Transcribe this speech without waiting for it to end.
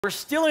We're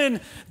still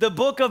in the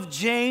book of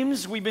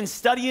James. We've been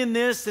studying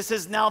this. This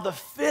is now the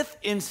fifth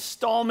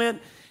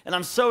installment, and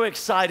I'm so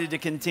excited to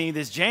continue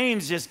this.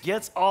 James just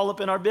gets all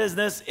up in our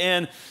business,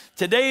 and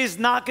today is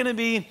not going to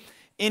be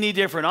any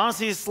different.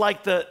 Honestly, it's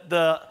like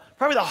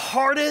probably the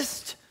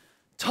hardest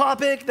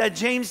topic that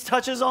James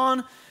touches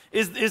on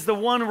is the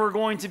one we're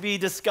going to be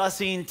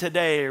discussing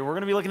today. We're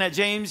going to be looking at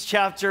James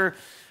chapter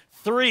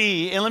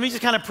 3, and let me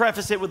just kind of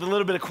preface it with a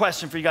little bit of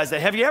question for you guys.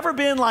 Have you ever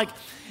been like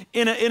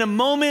in a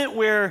moment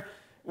where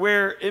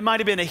it might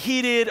have been a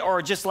heated or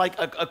just like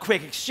a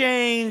quick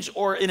exchange,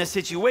 or in a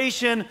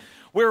situation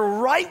where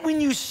right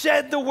when you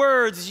said the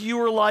words, you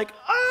were like,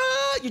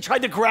 you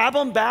tried to grab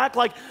them back,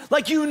 like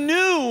you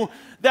knew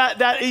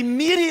that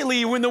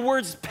immediately when the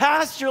words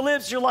passed your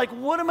lips, you're like,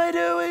 what am I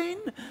doing?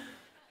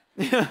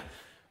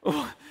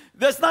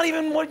 That's not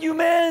even what you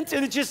meant.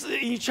 And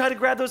you try to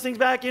grab those things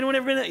back. Anyone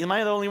ever been? Am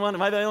I the only one?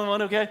 Am I the only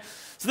one? Okay.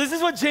 So this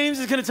is what James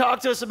is going to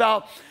talk to us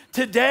about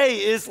today,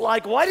 is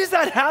like, why does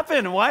that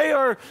happen? Why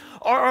do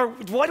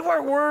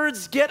our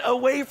words get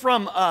away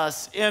from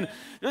us? And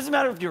it doesn't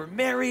matter if you're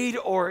married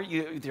or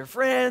with your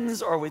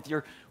friends or with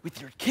your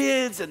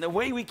kids, and the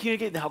way we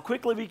communicate and how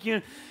quickly we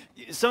communicate.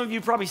 Some of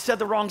you probably said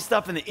the wrong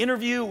stuff in the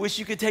interview. Wish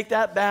you could take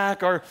that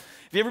back. Or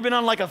have you ever been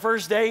on like a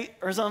first date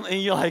or something,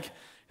 and you're like,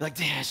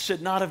 damn, I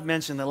should not have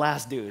mentioned the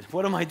last dude.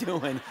 What am I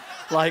doing?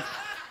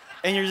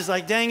 And you're just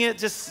like, dang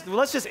it,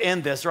 let's just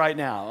end this right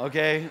now,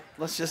 okay?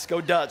 Let's just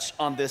go Dutch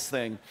on this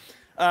thing.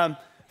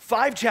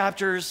 5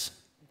 chapters,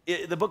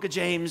 the book of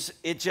James,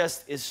 it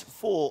just is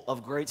full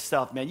of great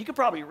stuff, man. You could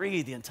probably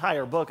read the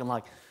entire book in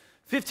like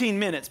 15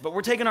 minutes, but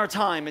we're taking our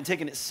time and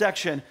taking it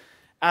section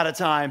at a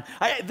time.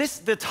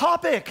 The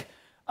topic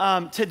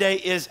today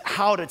is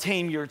how to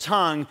tame your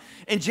tongue.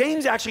 And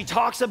James actually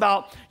talks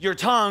about your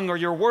tongue or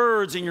your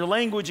words and your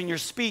language and your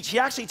speech. He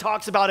actually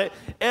talks about it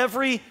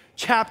every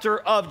chapter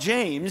of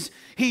James.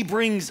 He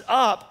brings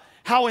up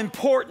how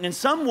important in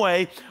some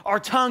way our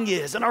tongue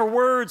is and our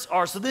words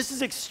are. So this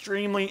is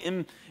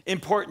extremely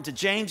important to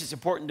James. It's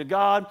important to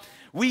God.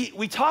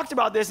 We talked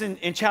about this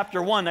in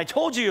chapter 1. I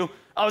told you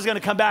I was going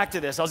to come back to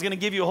this. I was going to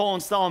give you a whole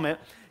installment.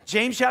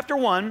 James chapter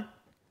 1,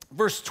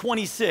 verse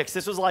 26.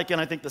 This was like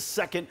in, I think, the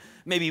second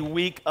maybe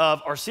week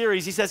of our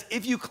series. He says,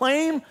 if you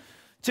claim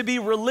to be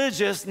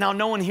religious, now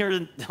no one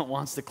here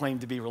wants to claim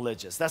to be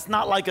religious. That's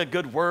not like a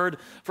good word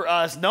for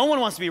us. No one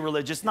wants to be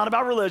religious. It's not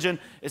about religion.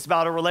 It's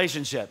about a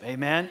relationship.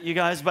 Amen, you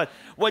guys? But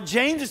what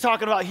James is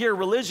talking about here,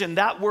 religion,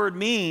 that word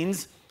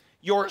means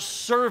your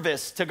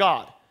service to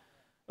God.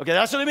 Okay,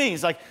 that's what it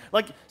means.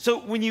 So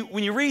when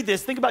you read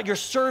this, think about your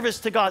service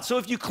to God. So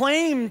if you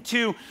claim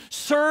to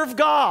serve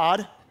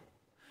God,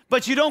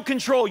 but you don't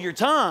control your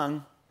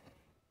tongue,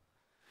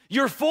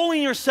 you're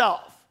fooling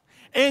yourself.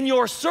 And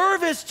your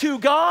service to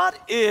God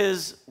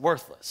is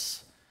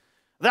worthless.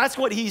 That's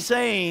what he's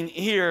saying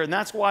here, and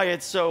that's why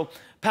it's so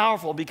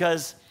powerful,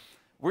 because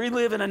we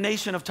live in a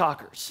nation of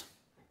talkers.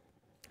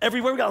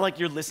 Everywhere we got,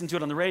 you're listening to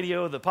it on the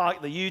radio, the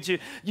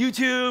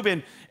YouTube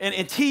and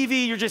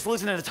TV, you're just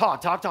listening to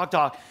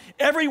talk.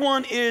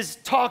 Everyone is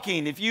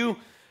talking. If you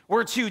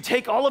were to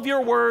take all of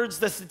your words,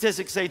 the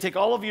statistics say take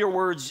all of your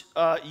words,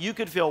 you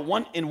could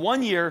fill in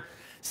 1 year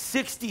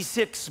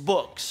 66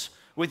 books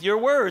with your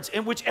words,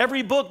 in which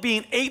every book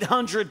being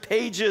 800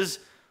 pages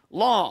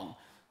long.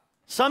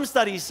 Some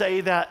studies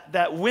say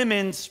that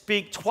women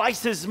speak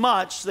twice as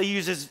much, they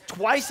use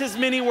twice as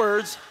many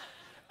words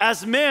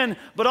as men,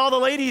 but all the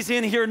ladies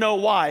in here know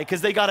why,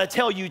 because they got to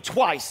tell you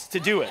twice to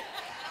do it.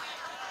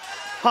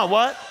 Huh,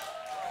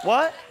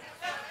 what?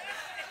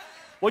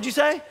 What'd you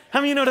say? How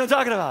many of you know what I'm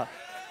talking about?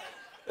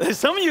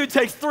 Some of you it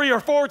takes 3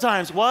 or 4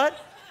 times. What?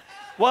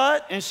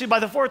 And by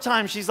the 4th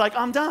time, she's like,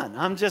 I'm done.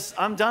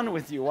 I'm done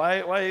with you.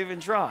 Why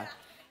even try?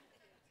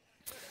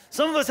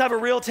 Some of us have a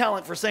real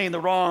talent for saying the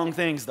wrong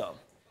things, though.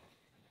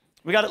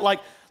 We got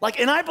it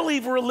and I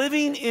believe we're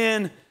living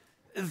in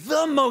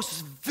the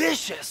most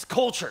vicious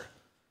culture.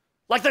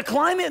 Like the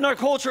climate in our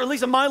culture, at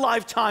least in my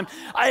lifetime,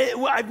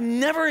 I've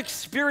never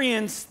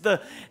experienced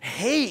the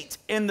hate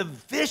and the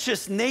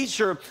vicious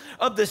nature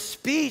of the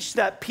speech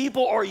that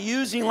people are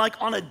using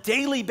on a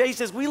daily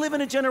basis. We live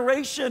in a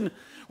generation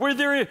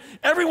where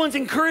everyone's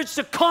encouraged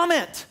to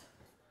comment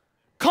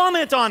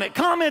on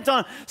it,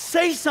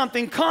 say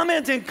something,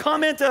 comment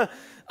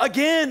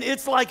again.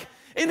 It's like,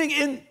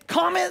 and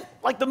comment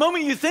the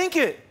moment you think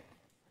it,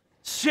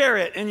 share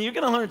it. And you're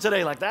gonna learn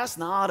today, that's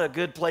not a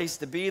good place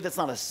to be. That's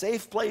not a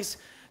safe place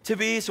to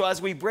be. So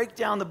as we break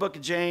down the book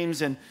of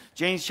James, and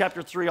James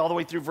chapter 3 all the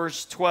way through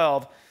verse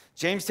 12,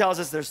 James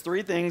tells us there's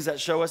 3 things that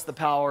show us the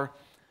power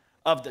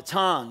of the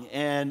tongue,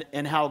 and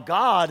how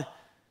God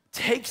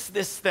takes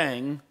this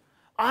thing,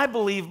 I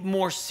believe,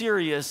 more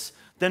serious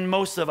than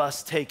most of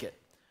us take it.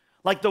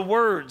 Like the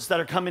words that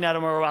are coming out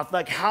of our mouth,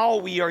 like how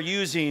we are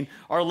using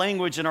our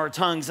language and our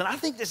tongues. And I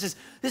think this is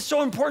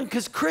so important,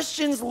 because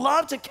Christians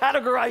love to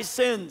categorize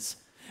sins.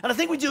 And I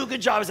think we do a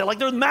good job of that.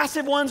 There are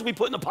massive ones we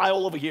put in the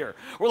pile over here.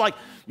 We're like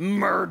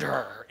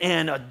murder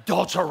and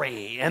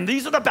adultery, and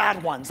these are the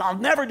bad ones. I'll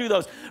never do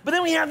those. But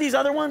then we have these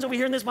other ones over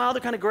here in this pile.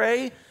 They're kind of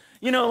gray.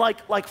 You know,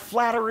 like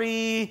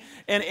flattery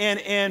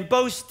and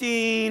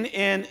boasting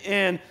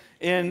and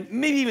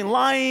maybe even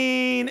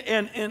lying.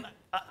 And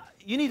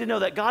you need to know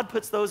that God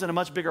puts those in a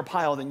much bigger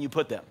pile than you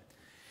put them.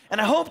 And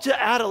I hope to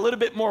add a little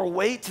bit more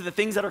weight to the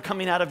things that are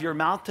coming out of your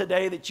mouth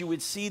today, that you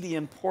would see the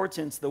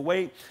importance, the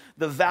weight,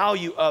 the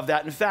value of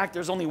that. In fact,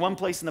 there's only one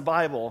place in the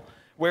Bible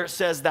where it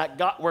says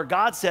that where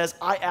God says,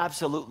 I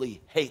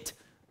absolutely hate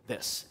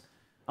this.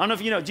 I don't know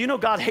if you know, do you know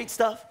God hates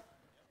stuff?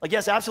 Like,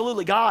 yes,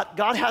 absolutely. God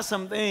has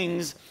some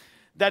things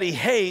that he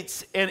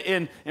hates. And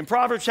in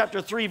Proverbs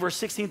chapter 3, verse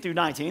 16 through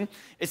 19,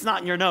 it's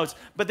not in your notes,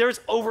 but there's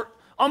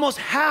almost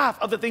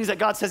half of the things that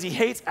God says he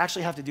hates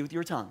actually have to do with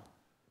your tongue.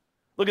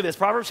 Look at this,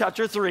 Proverbs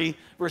chapter 3,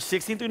 verse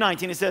 16 through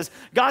 19. It says,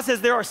 God says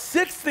there are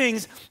 6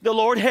 things the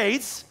Lord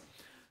hates,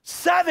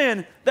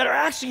 7 that are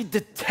actually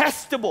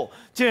detestable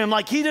to him.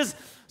 Like he does,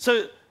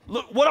 so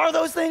look, what are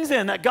those things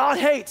then that God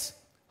hates?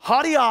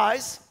 Haughty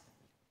eyes,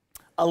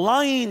 a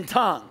lying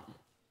tongue,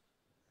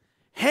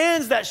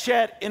 hands that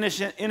shed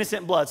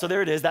innocent blood. So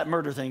there it is, that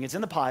murder thing. It's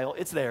in the pile.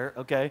 It's there,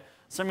 okay?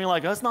 Some of you are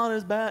like, oh, it's not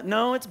as bad.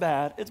 No, it's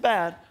bad. It's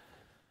bad.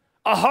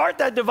 A heart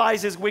that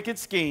devises wicked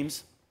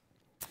schemes,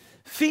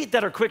 feet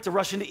that are quick to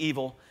rush into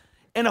evil,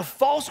 and a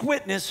false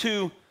witness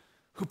who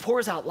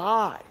pours out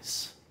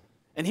lies.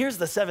 And here's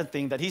the 7th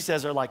thing that he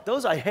says are like,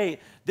 those I hate.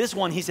 This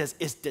one, he says,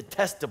 is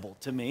detestable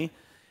to me.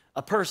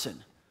 A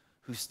person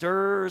who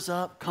stirs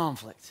up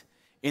conflict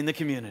in the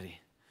community,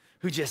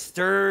 who just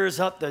stirs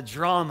up the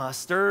drama,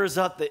 stirs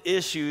up the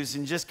issues,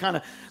 and just kind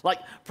of like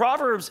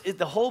Proverbs,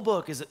 the whole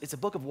book it's a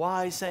book of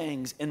wise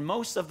sayings, and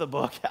most of the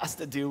book has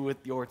to do with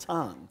your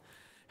tongue,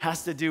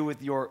 has to do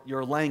with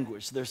your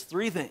language. There's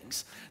 3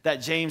 things that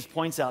James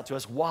points out to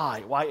us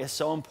why it's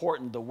so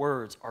important, the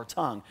words, our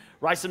tongue.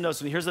 Write some notes.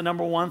 Here's the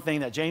number 1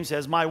 thing that James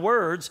says, my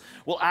words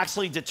will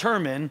actually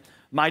determine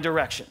my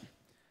direction.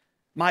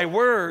 My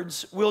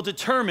words will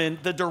determine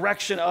the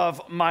direction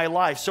of my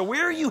life. So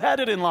where are you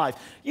headed in life?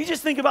 You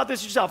just think about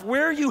this yourself.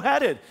 Where are you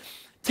headed?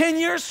 10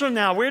 years from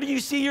now, where do you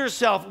see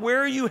yourself? Where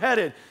are you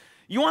headed?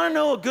 You want to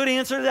know a good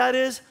answer to that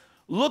is?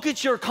 Look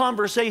at your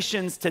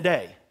conversations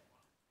today,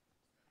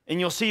 and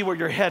you'll see where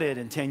you're headed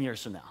in 10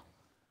 years from now.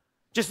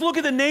 Just look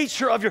at the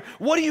nature of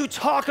what do you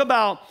talk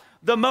about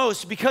the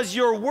most? Because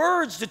your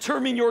words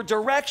determine your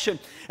direction.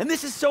 And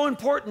this is so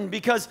important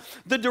because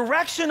the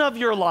direction of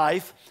your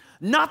life,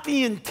 not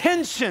the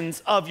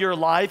intentions of your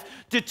life,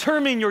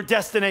 determine your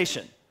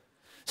destination.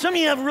 Some of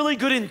you have really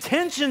good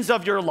intentions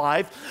of your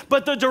life,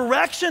 but the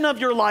direction of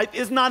your life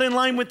is not in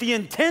line with the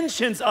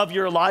intentions of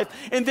your life,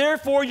 and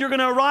therefore you're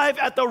gonna arrive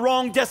at the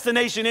wrong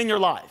destination in your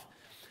life.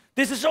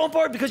 This is so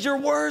important because your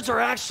words are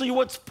actually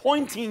what's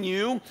pointing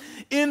you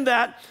in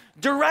that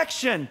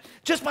direction.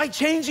 Just by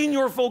changing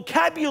your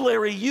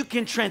vocabulary, you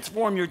can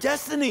transform your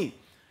destiny.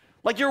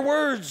 Like your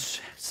words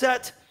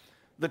set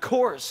the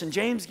course. And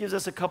James gives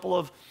us a couple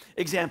of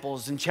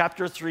examples. In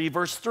chapter 3,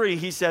 verse 3,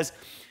 he says,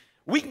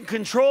 we can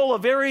control a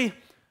very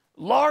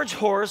large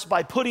horse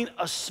by putting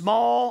a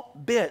small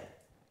bit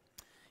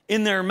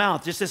in their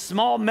mouth, just a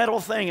small metal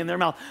thing in their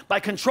mouth. By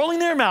controlling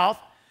their mouth,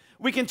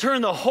 we can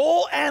turn the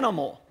whole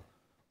animal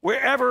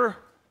wherever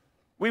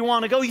we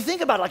want to go. You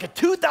think about it, like a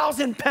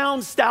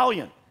 2,000-pound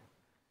stallion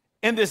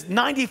and this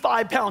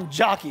 95-pound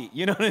jockey,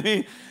 you know what I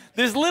mean?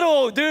 This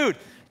little dude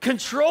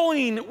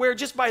controlling where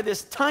just by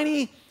this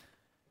tiny,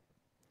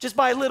 just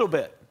by a little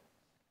bit.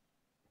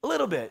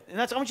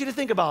 And I want you to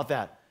think about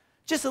that.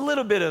 Just a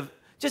little bit of,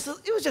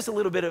 it was just a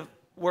little bit of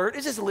word.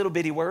 It's just a little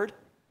bitty word.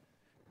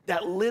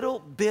 That little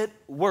bit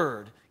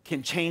word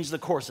can change the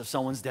course of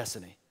someone's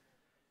destiny.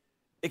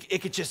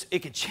 It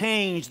could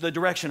change the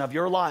direction of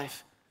your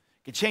life.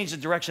 It could change the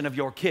direction of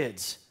your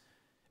kids.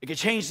 It could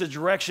change the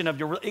direction of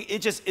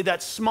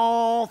that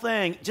small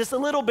thing, just a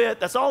little bit,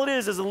 that's all it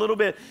is a little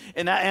bit,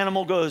 and that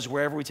animal goes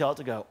wherever we tell it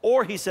to go.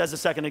 Or he says a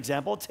second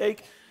example,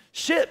 take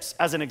ships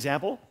as an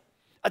example.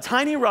 A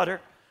tiny rudder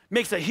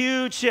makes a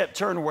huge ship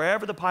turn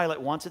wherever the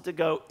pilot wants it to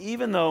go,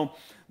 even though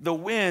the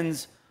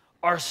winds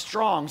are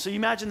strong. So you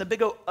imagine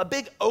a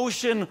big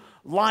ocean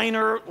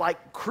liner,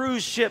 like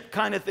cruise ship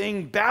kind of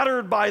thing,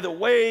 battered by the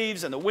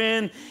waves and the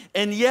wind,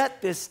 and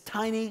yet this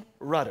tiny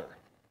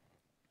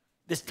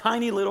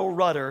little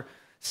rudder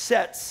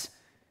sets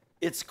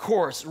its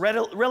course,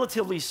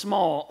 relatively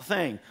small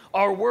thing.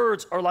 Our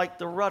words are like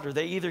the rudder.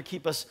 They either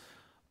keep us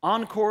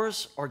on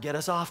course or get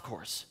us off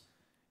course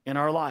in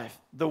our life.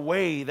 The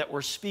way that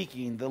we're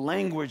speaking, the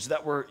language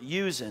that we're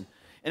using.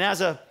 And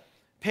as a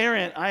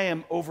parent, I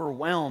am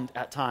overwhelmed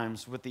at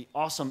times with the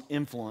awesome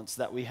influence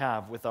that we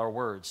have with our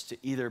words to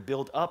either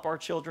build up our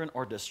children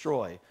or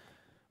destroy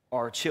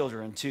our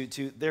children.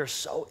 They're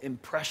so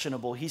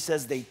impressionable. He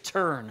says they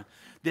turn.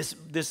 This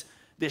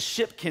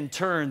ship can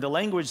turn. The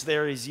language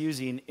there he's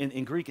using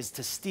in Greek is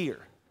to steer,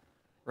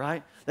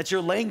 right? That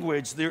your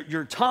language,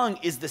 your tongue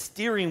is the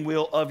steering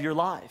wheel of your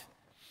life.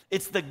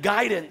 It's the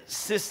guidance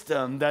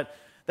system that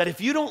if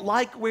you don't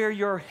like where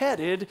you're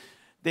headed,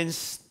 then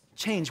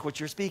change what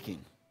you're speaking.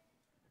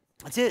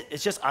 That's it.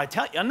 It's just, I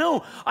tell you,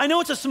 I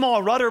know it's a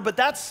small rudder, but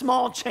that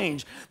small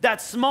change,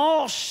 that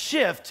small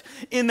shift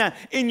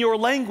in your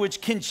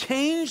language can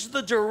change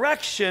the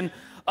direction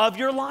of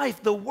your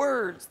life, the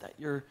words that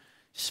you're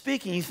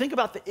speaking. You think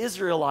about the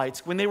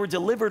Israelites when they were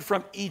delivered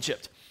from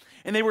Egypt.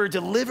 And they were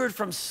delivered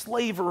from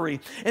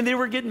slavery, and they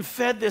were getting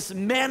fed this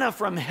manna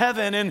from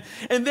heaven. And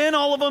then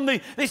all of them,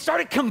 they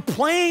started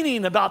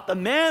complaining about the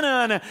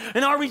manna,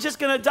 and are we just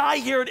gonna die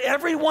here? And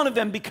every one of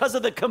them, because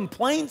of the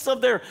complaints of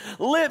their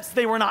lips,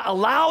 they were not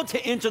allowed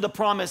to enter the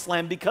promised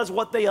land because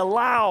what they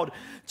allowed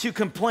to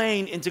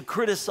complain and to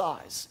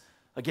criticize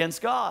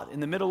against God in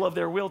the middle of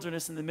their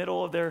wilderness, in the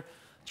middle of their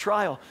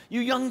trial.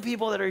 You young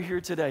people that are here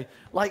today,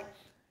 like,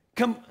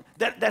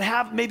 that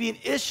have maybe an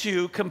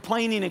issue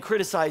complaining and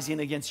criticizing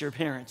against your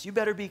parents, you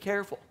better be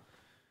careful,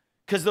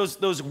 because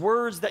those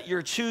words that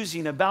you're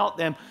choosing about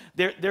them,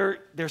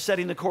 they're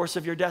setting the course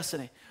of your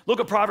destiny. Look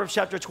at Proverbs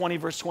chapter 20,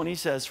 verse 20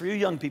 says, for you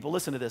young people,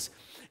 listen to this.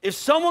 If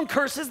someone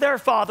curses their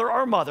father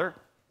or mother,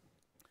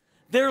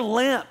 their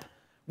lamp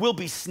will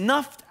be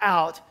snuffed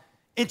out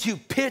into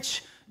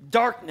pitch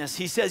darkness.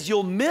 He says,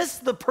 you'll miss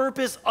the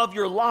purpose of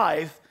your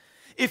life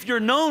if you're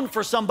known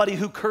for somebody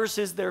who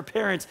curses their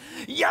parents.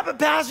 Yeah, but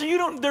Pastor,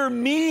 they're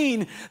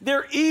mean,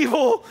 they're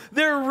evil,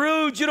 they're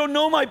rude. You don't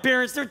know my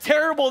parents, they're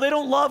terrible, they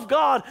don't love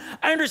God.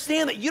 I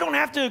understand that you don't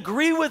have to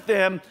agree with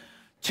them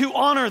to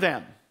honor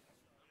them.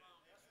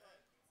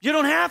 You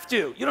don't have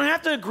to. You don't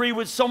have to agree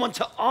with someone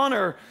to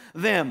honor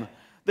them.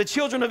 The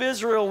children of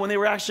Israel, when they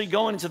were actually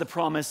going into the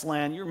promised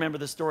land, you remember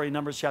the story in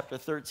Numbers chapter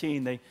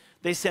 13,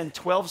 they sent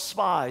 12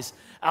 spies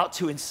out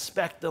to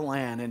inspect the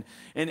land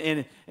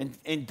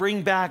and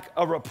bring back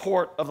a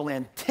report of the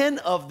land. 10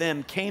 of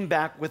them came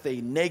back with a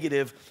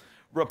negative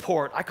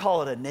report. I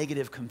call it a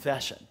negative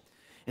confession.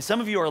 And some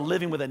of you are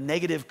living with a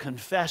negative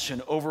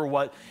confession over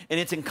and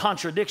it's in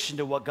contradiction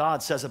to what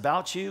God says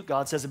about you,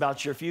 God says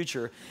about your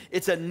future.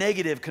 It's a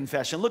negative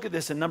confession. Look at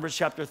this in Numbers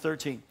chapter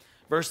 13,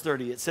 verse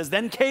 30. It says,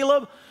 then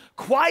Caleb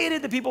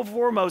quieted the people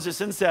before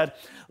Moses and said,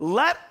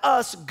 let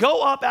us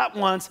go up at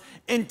once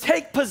and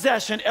take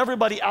possession.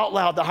 Everybody out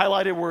loud, the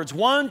highlighted words.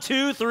 1,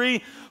 2,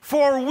 3,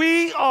 for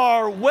we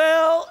are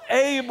well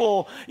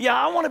able. Yeah,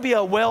 I want to be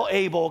a well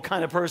able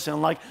kind of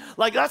person. Like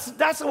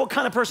that's what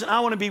kind of person I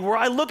want to be, where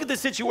I look at the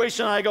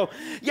situation and I go,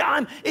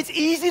 yeah, it's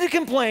easy to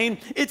complain.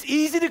 It's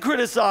easy to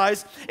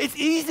criticize. It's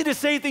easy to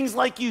say things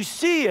like you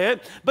see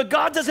it, but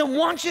God doesn't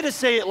want you to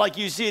say it like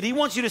you see it. He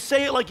wants you to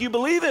say it like you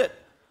believe it.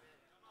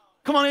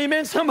 Come on,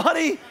 amen,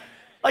 somebody?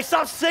 Like,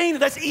 stop saying it.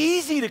 That's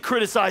easy to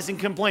criticize and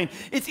complain.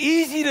 It's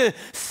easy to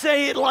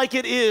say it like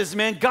it is,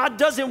 man. God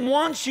doesn't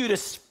want you to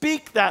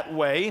speak that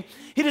way.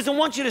 He doesn't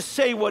want you to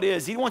say what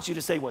is. He wants you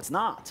to say what's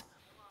not,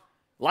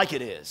 like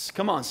it is.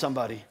 Come on,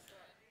 somebody.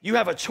 You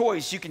have a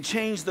choice. You can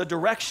change the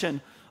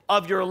direction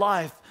of your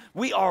life.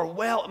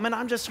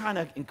 I'm just trying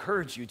to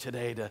encourage you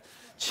today to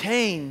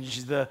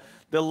change the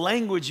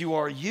language you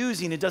are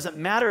using. It doesn't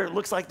matter. It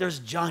looks like there's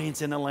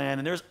giants in the land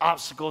and there's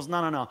obstacles.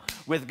 No.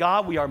 With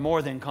God, we are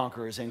more than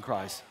conquerors in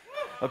Christ.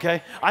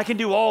 Okay? I can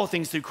do all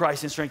things through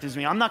Christ who strengthens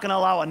me. I'm not going to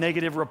allow a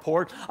negative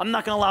report. I'm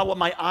not going to allow what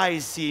my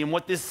eyes see and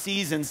what this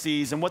season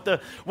sees and what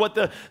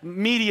the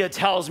media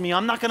tells me.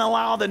 I'm not going to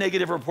allow the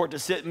negative report to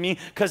sit in me,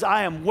 because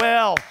I am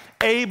well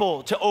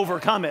able to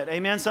overcome it.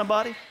 Amen,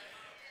 somebody?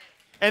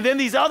 And then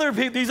these other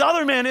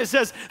men, it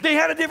says, they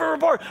had a different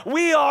report.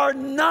 We are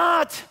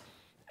not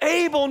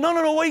able.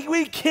 No,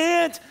 we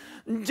can't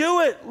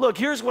do it. Look,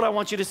 here's what I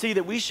want you to see,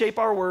 that we shape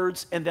our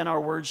words and then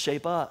our words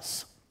shape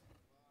us.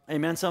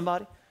 Amen,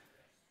 somebody?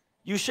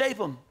 You shape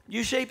them.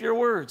 You shape your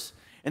words.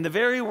 And the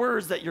very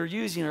words that you're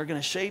using are going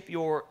to shape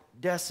your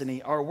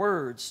destiny. Our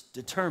words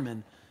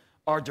determine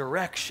our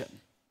direction,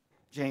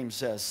 James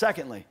says.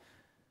 Secondly,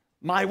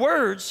 my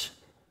words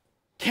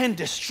can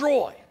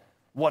destroy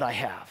what I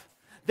have.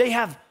 They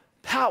have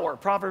power.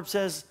 Proverbs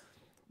says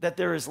that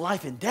there is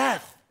life and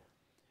death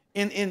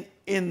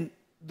in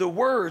the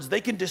words.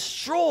 They can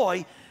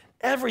destroy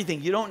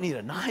everything. You don't need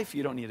a knife.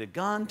 You don't need a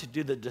gun to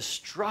do the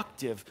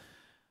destructive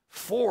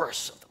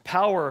force of the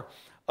power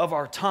of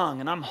our tongue.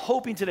 And I'm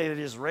hoping today to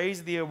just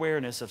raise the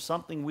awareness of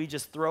something we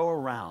just throw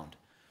around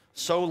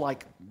so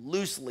like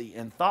loosely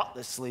and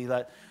thoughtlessly,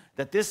 that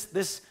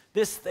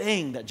this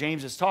thing that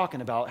James is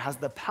talking about has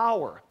the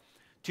power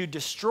to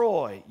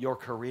destroy your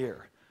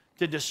career,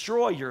 to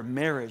destroy your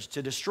marriage,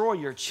 to destroy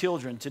your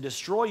children, to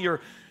destroy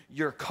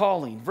your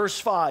calling. Verse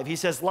 5, he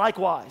says,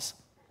 likewise,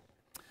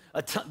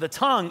 the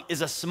tongue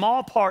is a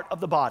small part of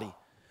the body,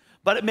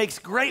 but it makes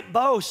great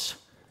boasts.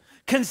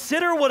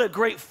 Consider what a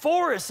great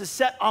forest is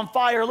set on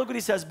fire. Look what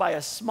he says, by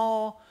a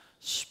small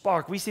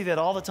spark. We see that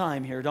all the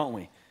time here, don't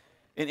we?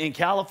 In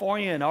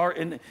California,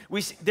 I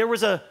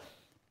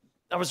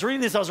was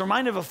reading this, I was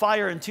reminded of a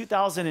fire in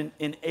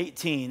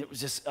 2018. It was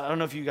just, I don't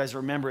know if you guys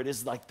remember, it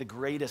is like the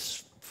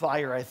greatest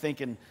fire, I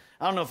think, and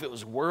I don't know if it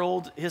was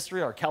world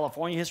history or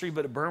California history,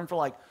 but it burned for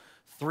like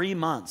 3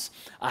 months.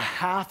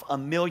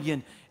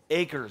 500,000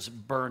 acres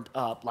burned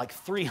up, like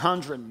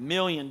 $300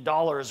 million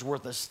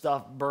worth of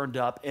stuff burned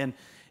up. And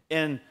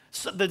And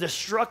so the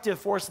destructive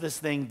force of this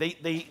thing,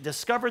 they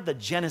discovered the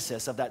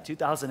genesis of that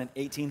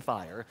 2018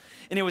 fire,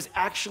 and it was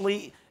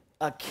actually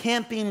a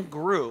camping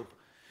group.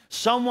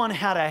 Someone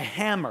had a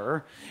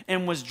hammer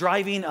and was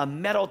driving a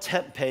metal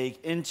tent peg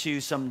into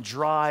some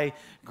dry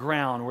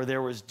ground where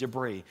there was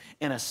debris,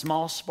 and a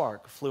small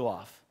spark flew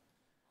off.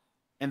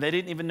 And they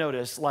didn't even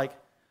notice, like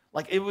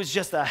it was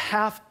just a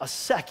half a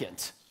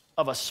second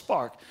of a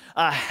spark,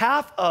 a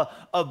half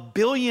a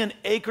billion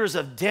acres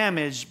of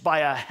damage by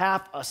a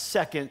half a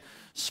second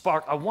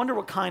spark. I wonder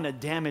what kind of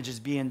damage is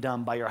being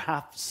done by your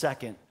half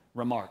second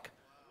remark.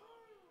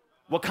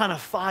 What kind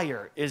of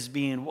fire is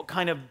what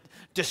kind of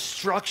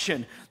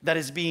destruction that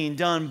is being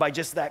done by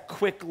just that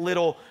quick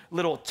little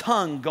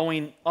tongue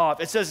going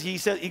off.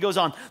 He goes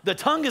on, the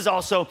tongue is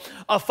also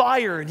a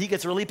fire, and he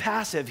gets really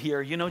passive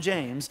here,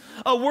 James,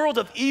 a world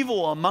of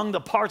evil among the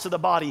parts of the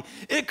body.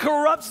 It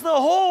corrupts the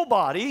whole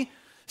body,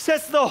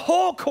 sets the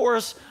whole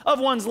course of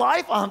one's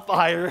life on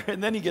fire,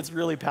 and then he gets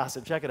really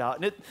passive. Check it out.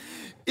 And it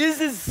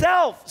is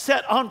itself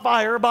set on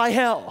fire by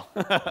hell.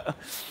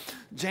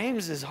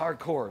 James is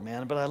hardcore,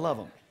 man, but I love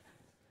him.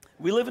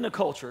 We live in a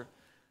culture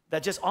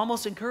that just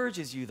almost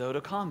encourages you, though,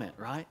 to comment,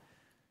 right?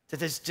 To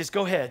just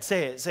go ahead,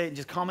 say it, and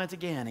just comment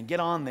again and get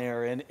on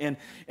there. And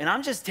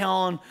I'm just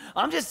telling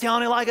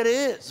it like it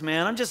is,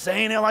 man. I'm just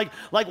saying it like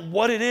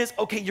what it is.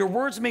 Okay, your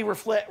words may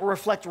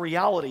reflect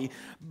reality,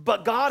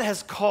 but God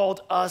has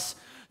called us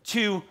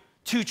to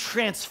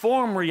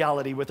transform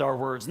reality with our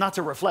words, not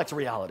to reflect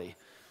reality.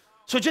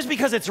 So just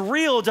because it's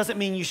real doesn't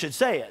mean you should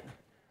say it.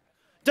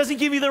 Doesn't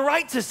give you the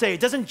right to say it.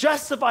 Doesn't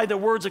justify the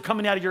words that are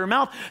coming out of your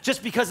mouth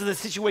just because of the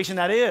situation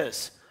that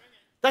is.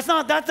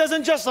 That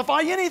doesn't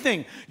justify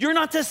anything. You're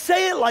not to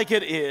say it like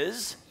it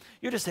is.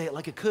 You're to say it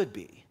like it could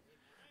be.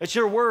 That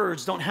your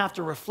words don't have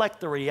to reflect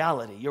the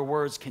reality. Your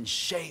words can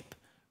shape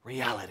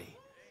reality.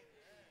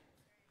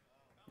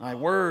 My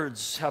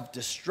words have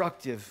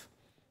destructive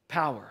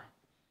power.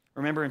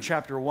 Remember in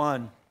chapter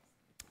 1,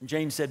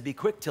 James said, be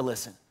quick to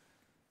listen,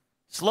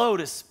 slow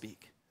to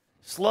speak,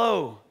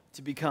 slow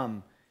to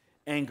become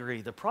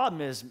angry. The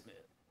problem is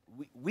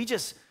we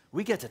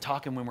get to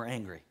talking when we're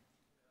angry.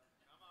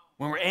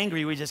 When we're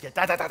angry, we just get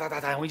da da da da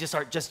da, and we just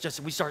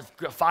start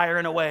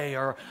firing away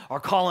or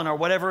calling or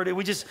whatever.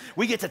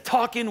 We get to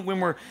talking when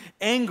we're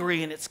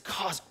angry, and it's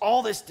caused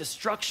all this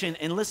destruction.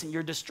 And listen,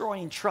 you're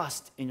destroying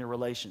trust in your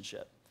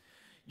relationship.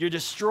 You're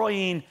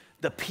destroying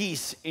the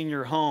peace in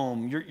your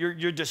home.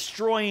 You're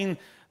destroying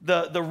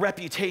the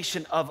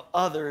reputation of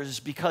others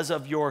because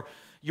of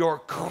you're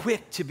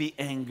quick to be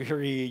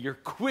angry, you're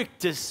quick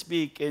to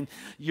speak, and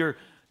you're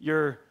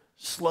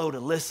slow to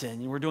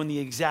listen. We're doing the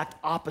exact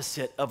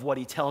opposite of what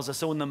he tells us.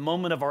 So in the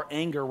moment of our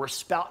anger, we're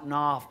spouting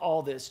off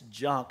all this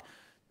junk.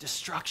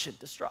 Destruction,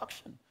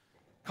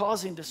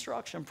 causing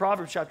destruction.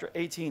 Proverbs chapter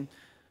 18,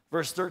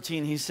 verse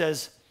 13, he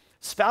says,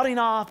 spouting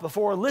off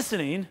before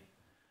listening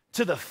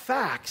to the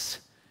facts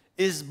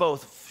is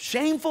both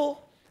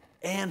shameful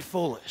and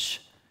foolish.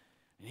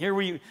 And here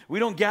we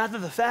don't gather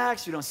the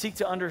facts, we don't seek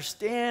to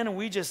understand, and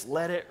we just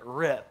let it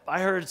rip.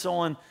 I heard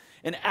someone,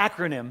 an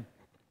acronym,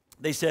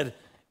 they said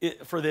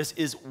for this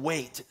is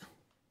WAIT.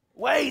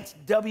 WAIT,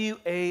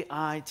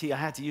 W-A-I-T. I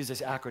had to use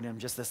this acronym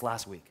just this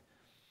last week.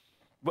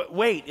 But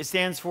WAIT, it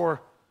stands for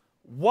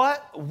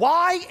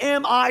why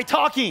am I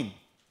talking?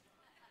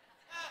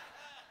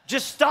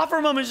 Just stop for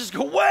a moment and just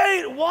go,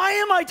 wait, why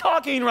am I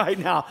talking right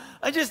now?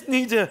 I just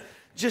need to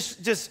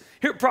just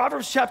here,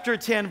 Proverbs chapter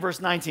 10, verse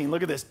 19.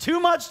 Look at this. Too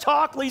much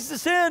talk leads to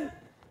sin.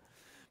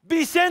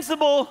 Be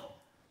sensible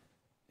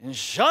and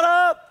shut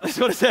up. That's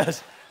what it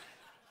says.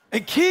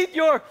 And keep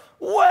your,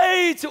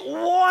 wait,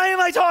 why am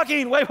I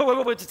talking? Wait.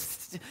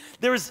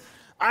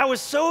 I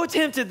was so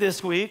tempted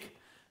this week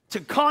to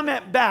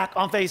comment back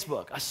on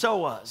Facebook. I so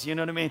was, you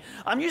know what I mean?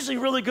 I'm usually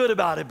really good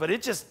about it, but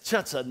it just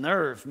shuts a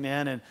nerve,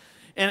 man.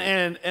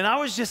 And I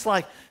was just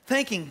like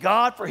thanking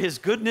God for his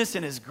goodness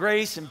and his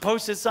grace, and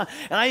posted some,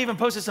 and I even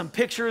posted some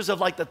pictures of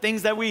like the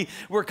things that we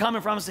were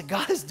coming from. I said,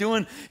 God is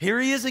doing, here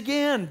he is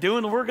again,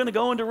 we're going to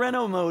go into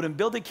reno mode and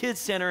build a kids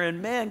center,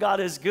 and man, God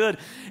is good.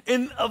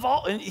 And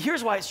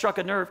here's why it struck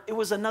a nerve. It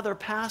was another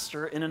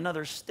pastor in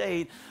another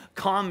state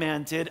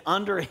commented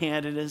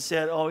underhanded and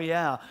said, oh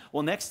yeah,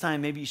 well next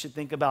time maybe you should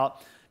think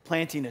about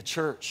planting a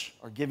church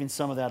or giving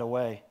some of that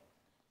away.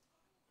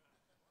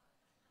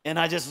 And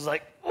I just was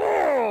like,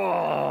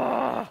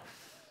 oh,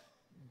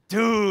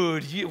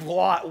 dude,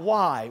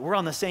 why? We're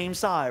on the same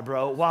side,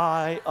 bro.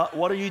 Why?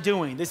 What are you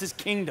doing? This is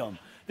kingdom.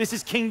 This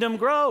is kingdom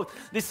growth.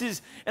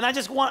 And I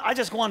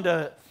wanted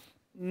to,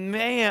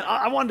 man,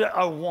 I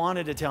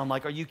wanted to tell him,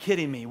 like, are you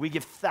kidding me? We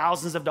give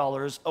thousands of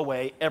dollars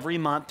away every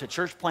month to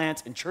church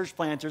plants and church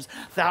planters,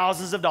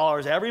 thousands of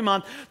dollars every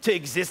month to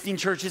existing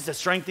churches to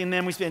strengthen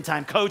them. We spend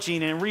time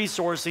coaching and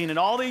resourcing and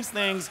all these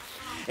things.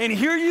 And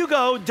here you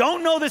go,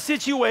 don't know the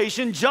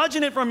situation,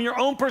 judging it from your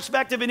own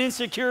perspective and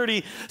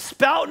insecurity,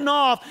 spouting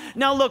off.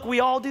 Now look, we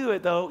all do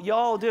it though.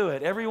 Y'all do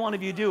it. Every one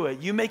of you do it.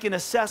 You make an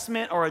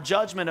assessment or a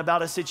judgment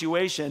about a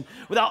situation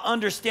without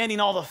understanding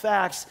all the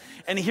facts.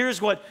 And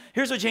here's what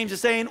James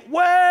is saying.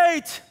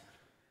 Wait,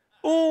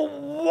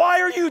 Oh,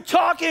 why are you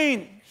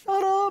talking?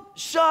 Shut up.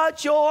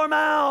 Shut your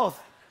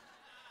mouth.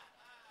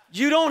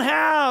 You don't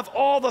have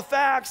all the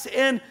facts,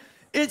 and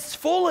it's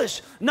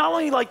foolish. Not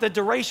only like the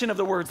duration of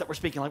the words that we're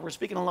speaking, like we're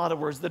speaking a lot of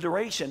words, the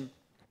duration,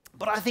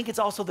 but I think it's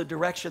also the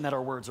direction that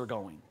our words are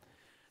going.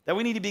 That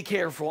we need to be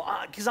careful,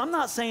 because I'm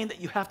not saying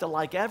that you have to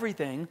like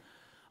everything.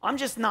 I'm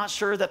just not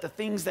sure that the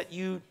things that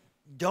you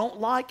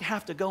don't like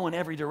have to go in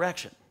every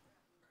direction.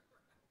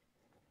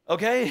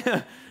 Okay?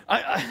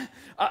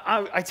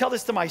 I tell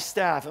this to my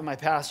staff and my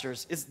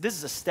pastors. This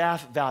is a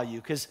staff value,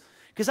 because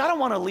I don't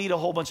want to lead a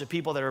whole bunch of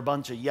people that are a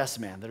bunch of yes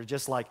men, that are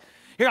just like,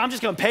 here, I'm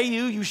just going to pay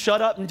you, you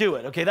shut up and do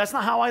it. Okay, that's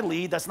not how I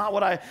lead. That's not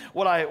what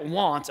I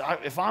want.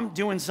 If I'm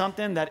doing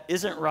something that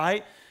isn't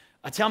right,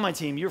 I tell my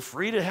team, you're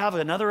free to have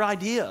another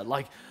idea.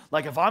 Like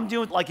if I'm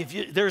doing, like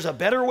if there's a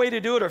better way to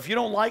do it, or if you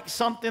don't like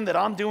something that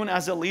I'm doing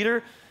as a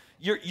leader,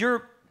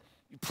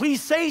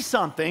 please say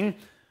something,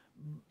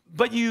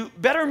 but you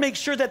better make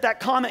sure that that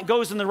comment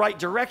goes in the right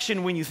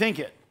direction when you think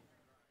it.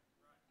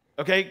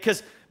 Okay,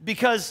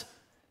 because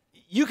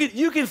you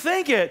can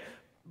think it,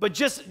 but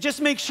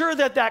just make sure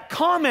that that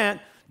comment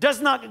does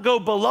not go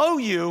below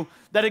you,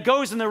 that it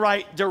goes in the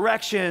right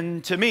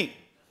direction to me.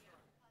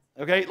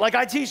 Okay, like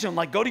I teach them,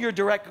 like go to your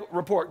direct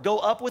report. Go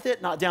up with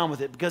it, not down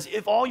with it. Because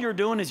if all you're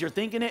doing is you're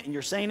thinking it and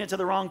you're saying it to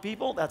the wrong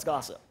people, that's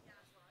gossip.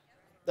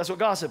 That's what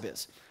gossip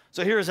is.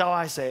 So here's how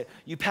I say it.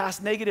 You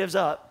pass negatives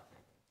up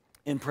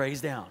and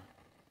praise down.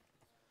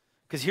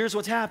 Because here's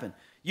what's happened.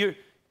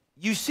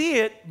 You see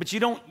it, but you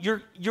don't,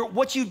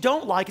 what you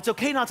don't like, it's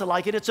okay not to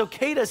like it. It's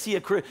okay to see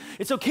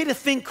it's okay to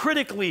think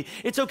critically.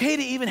 It's okay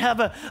to even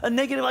have a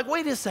negative, like,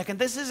 wait a second,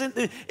 this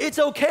isn't, it's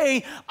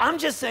okay. I'm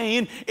just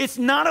saying it's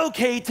not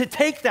okay to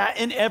take that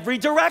in every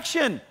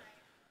direction.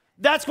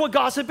 That's what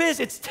gossip is.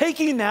 It's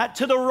taking that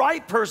to the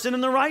right person in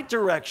the right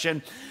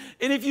direction.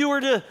 And if you were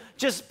to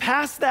just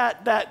pass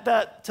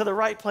that to the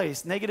right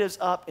place, negatives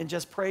up and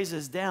just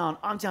praises down,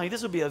 I'm telling you,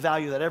 this would be a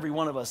value that every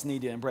one of us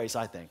need to embrace,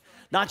 I think.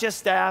 Not just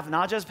staff,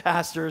 not just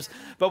pastors,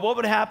 but what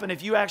would happen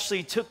if you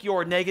actually took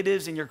your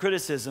negatives and your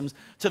criticisms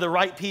to the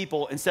right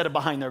people instead of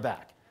behind their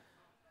back?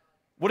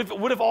 What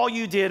if all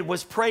you did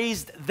was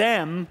praised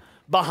them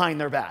behind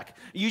their back?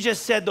 You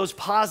just said those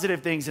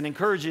positive things and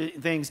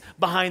encouraging things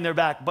behind their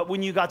back, but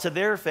when you got to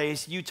their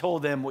face, you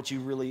told them what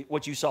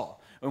you saw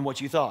and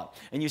what you thought,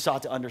 and you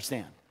sought to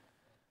understand.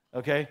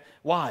 Okay?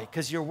 Why?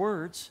 Because your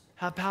words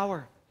have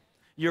power.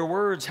 Your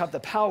words have the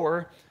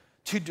power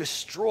to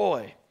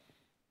destroy.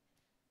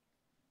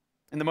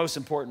 And the most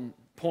important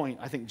point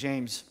I think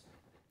James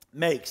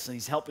makes, and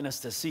he's helping us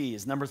to see,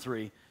 is number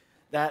 3,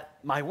 that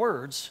my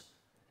words,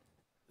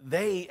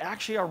 they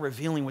actually are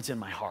revealing what's in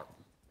my heart.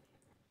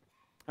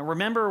 And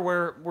remember,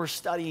 we're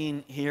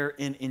studying here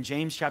in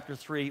James chapter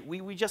 3.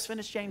 We just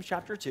finished James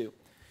chapter 2.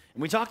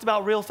 And we talked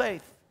about real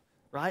faith,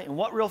 right? And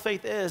what real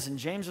faith is. And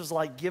James was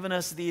like giving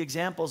us the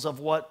examples of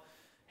what,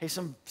 hey,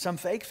 some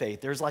fake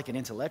faith. There's like an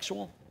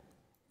intellectual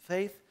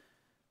faith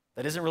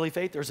that isn't really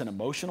faith. There's an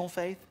emotional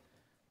faith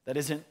that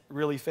isn't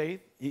really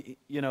faith.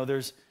 You know,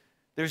 there's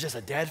just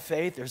a dead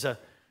faith. There's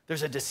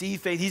a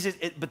deceived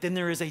faith. But then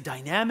there is a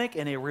dynamic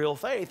and a real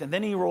faith. And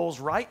then he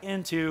rolls right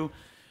into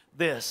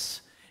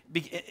this.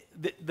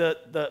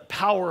 The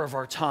power of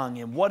our tongue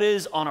and what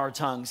is on our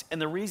tongues.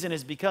 And the reason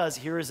is because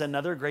here is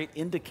another great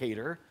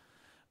indicator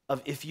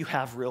of if you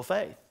have real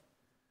faith.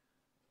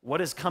 What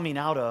is coming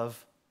out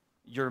of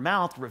your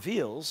mouth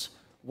reveals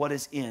what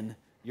is in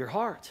your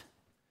heart.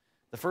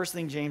 The first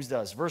thing James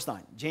does, verse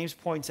 9, James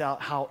points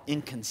out how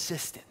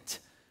inconsistent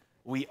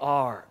we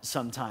are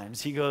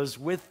sometimes. He goes,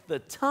 with the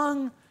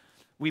tongue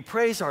we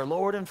praise our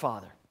Lord and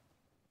Father,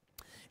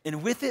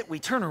 and with it we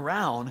turn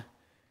around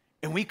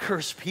and we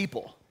curse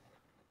people,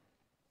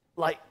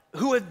 like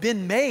who have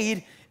been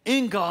made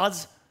in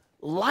God's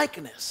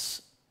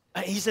likeness.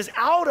 He says,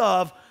 out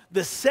of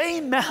the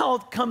same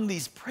mouth come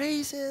these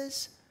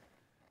praises.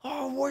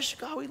 Oh, worship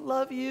God, we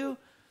love you.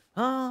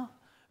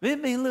 It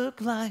may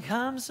look like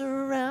I'm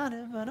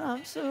surrounded, but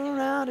I'm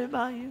surrounded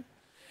by you.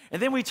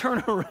 And then we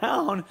turn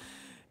around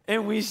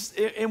and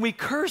we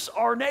curse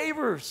our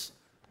neighbors.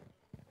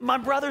 My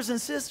brothers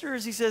and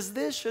sisters, he says,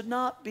 this should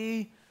not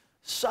be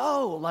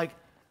so. Like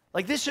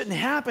this shouldn't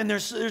happen.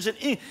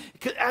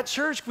 At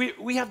church,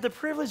 we have the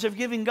privilege of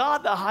giving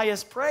God the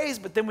highest praise,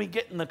 but then we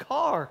get in the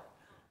car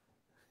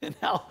and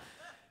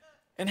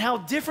how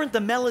different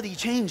the melody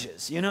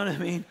changes. You know what I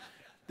mean?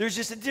 There's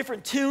just a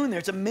different tune there.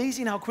 It's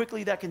amazing how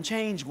quickly that can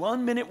change.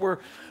 1 minute we're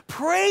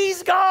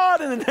praise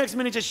God, and the next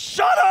minute just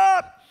shut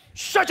up,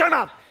 shut your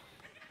mouth.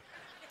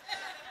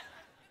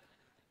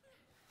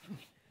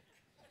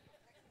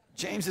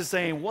 James is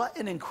saying, what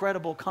an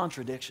incredible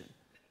contradiction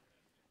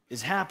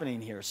is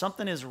happening here.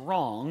 Something is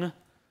wrong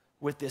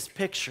with this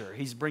picture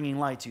he's bringing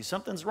light to.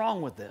 Something's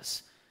wrong with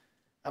this.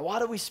 Why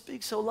do we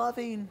speak so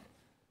loving,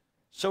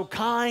 so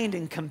kind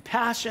and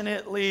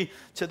compassionately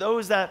to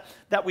those that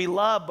we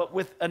love, but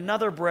with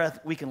another breath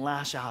we can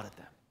lash out at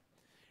them?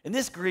 And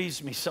this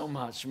grieves me so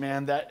much,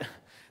 man, that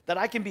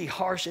I can be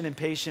harsh and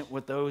impatient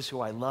with those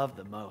who I love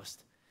the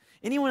most.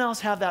 Anyone else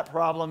have that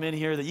problem in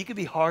here that you could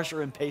be harsh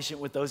or impatient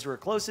with those who are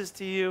closest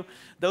to you,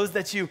 those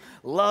that you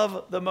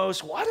love the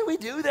most? Why do we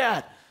do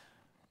that?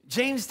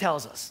 James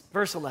tells us,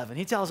 verse 11,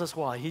 he tells us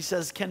why. He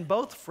says, can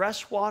both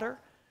fresh water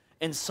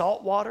and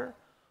salt water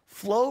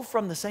flow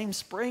from the same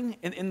spring?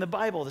 In the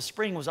Bible, the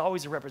spring was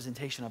always a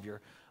representation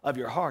of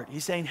your heart.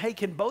 He's saying, hey,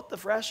 can both the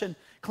fresh and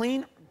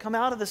clean come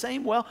out of the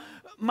same well?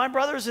 My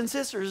brothers and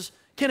sisters,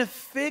 can a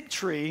fig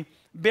tree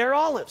bear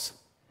olives?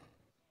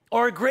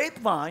 Or a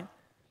grapevine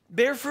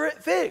bear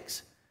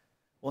figs?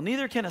 Well,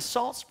 neither can a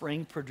salt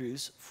spring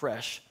produce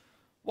fresh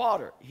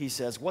water. He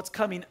says, what's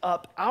coming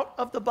up out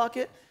of the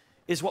bucket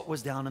is what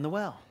was down in the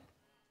well.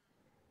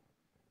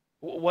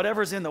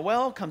 Whatever's in the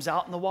well comes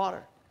out in the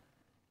water.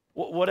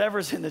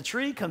 Whatever's in the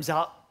tree comes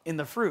out in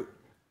the fruit.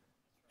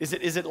 Is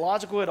it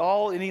logical at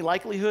all, any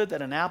likelihood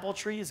that an apple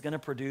tree is going to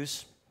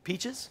produce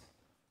peaches?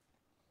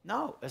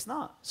 No, it's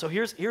not. So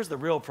here's the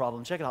real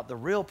problem. Check it out. The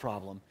real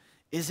problem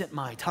isn't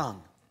my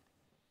tongue.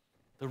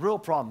 The real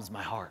problem is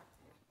my heart.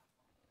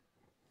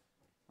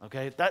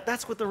 Okay?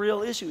 That's what the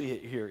real issue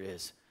here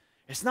is.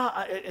 It's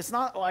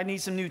not, oh, I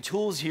need some new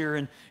tools here.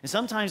 And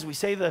sometimes we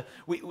say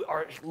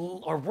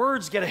our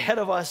words get ahead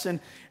of us, and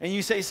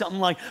you say something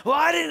like, well,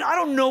 I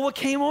don't know what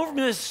came over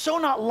me. It's so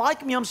not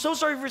like me. I'm so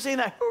sorry for saying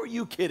that. Who are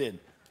you kidding?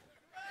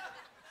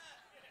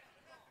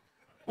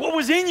 What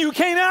was in you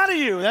came out of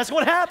you. That's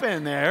what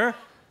happened there.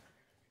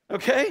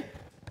 Okay?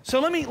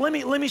 So let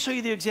me show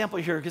you the example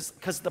here,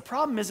 because the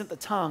problem isn't the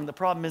tongue, the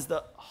problem is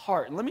the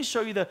heart. And let me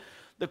show you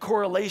the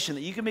correlation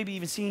that you can maybe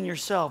even see in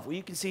yourself, or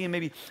you can see in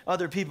maybe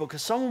other people,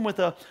 because someone with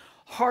a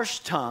harsh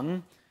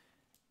tongue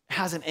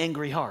has an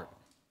angry heart.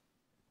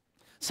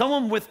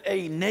 Someone with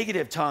a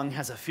negative tongue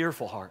has a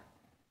fearful heart.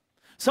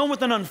 Someone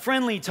with an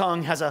unfriendly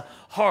tongue has a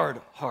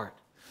hard heart.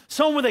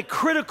 Someone with a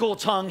critical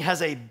tongue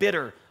has a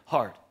bitter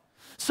heart.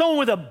 Someone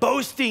with a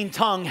boasting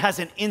tongue has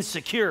an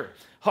insecure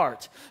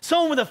heart.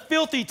 Someone with a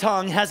filthy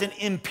tongue has an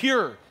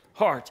impure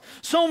heart.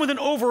 Someone with an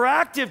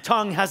overactive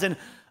tongue has an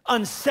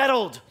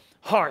unsettled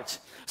heart.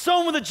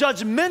 Someone with a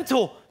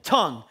judgmental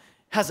tongue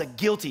has a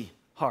guilty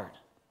heart.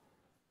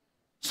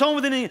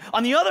 On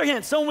the other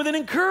hand, someone with an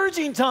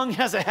encouraging tongue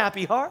has a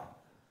happy heart.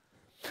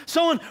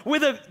 Someone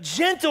with a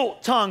gentle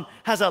tongue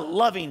has a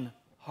loving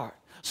heart.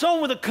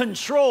 Someone with a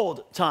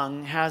controlled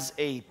tongue has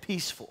a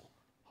peaceful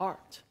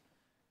heart.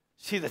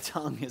 See, the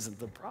tongue isn't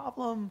the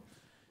problem.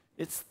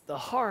 It's the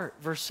heart.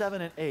 Verse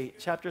 7 and 8,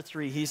 chapter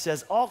 3, he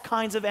says, all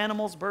kinds of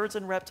animals, birds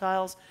and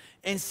reptiles,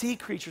 and sea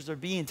creatures are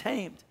being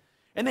tamed.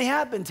 And they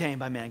have been tamed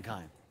by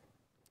mankind.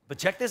 But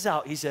check this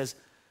out. He says,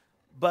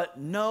 but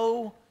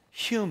no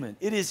human.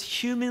 It is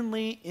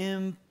humanly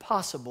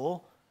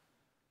impossible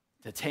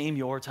to tame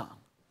your tongue.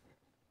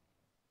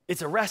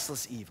 It's a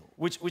restless evil,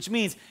 which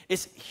means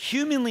it's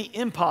humanly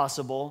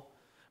impossible,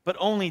 but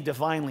only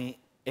divinely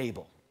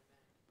able.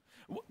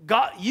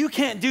 God, you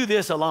can't do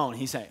this alone,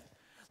 he's saying.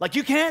 Like,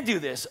 you can't do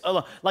this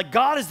alone. Like,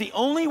 God is the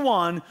only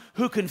one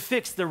who can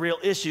fix the real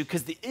issue,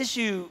 because the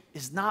issue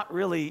is not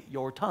really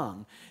your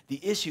tongue. The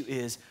issue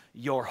is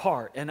your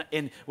heart.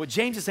 And what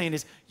James is saying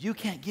is, you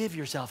can't give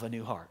yourself a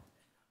new heart.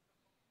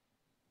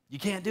 You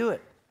can't do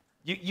it.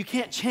 You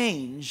can't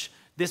change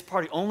this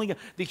party. Only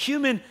the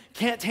human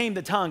can't tame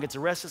the tongue. It's a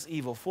restless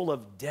evil full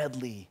of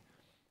deadly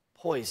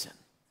poison.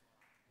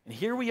 And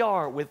here we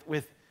are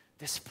with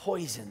this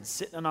poison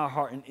sitting in our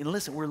heart. And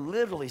listen, we're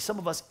literally, some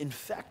of us,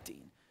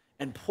 infecting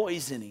and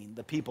poisoning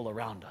the people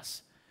around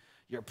us.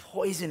 You're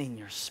poisoning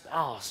your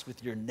spouse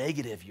with your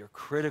negative, you're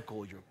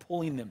critical, you're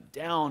pulling them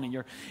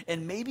down,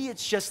 and maybe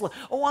it's just like,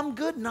 oh, I'm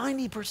good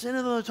 90%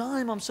 of the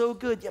time, I'm so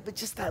good. Yeah, but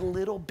just that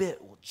little bit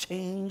will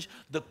change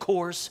the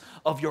course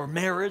of your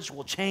marriage,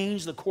 will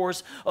change the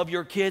course of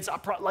your kids.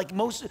 Like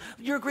most,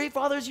 you're great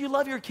fathers, you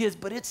love your kids,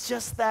 but it's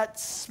just that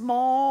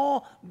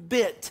small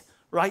bit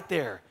right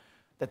there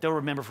that they'll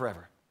remember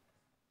forever.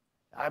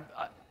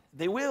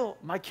 They will.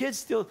 My kids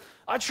still,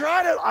 I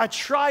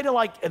try to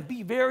like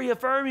be very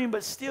affirming,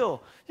 but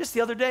still, just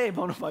the other day,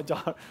 one of my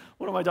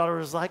daughters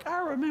was like, I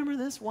remember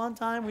this one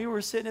time we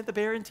were sitting at the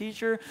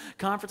parent-teacher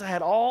conference. I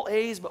had all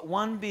A's but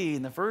one B,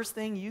 and the first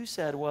thing you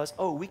said was,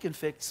 oh, we can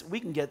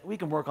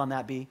work on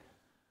that B.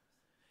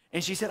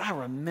 And she said, I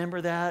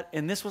remember that,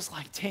 and this was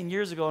like 10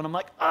 years ago, and I'm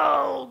like,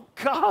 oh,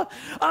 God,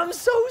 I'm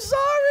so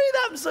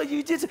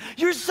sorry.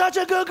 You're such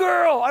a good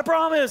girl, I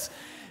promise.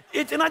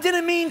 And I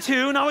didn't mean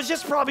to, and I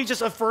was probably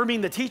just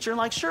affirming the teacher, and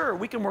like, sure,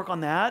 we can work on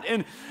that.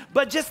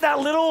 But just that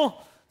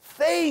little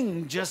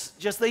thing,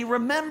 just they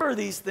remember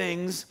these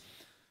things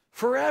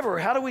forever.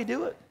 How do we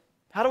do it?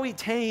 How do we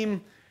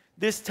tame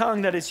this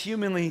tongue that is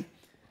humanly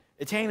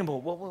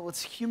attainable? Well,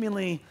 it's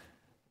humanly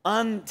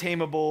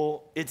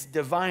untamable. It's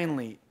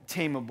divinely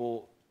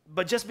tameable.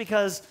 But just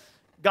because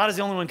God is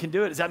the only one who can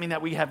do it, does that mean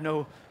that we have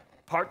no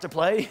part to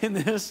play in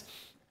this?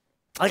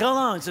 Like, hold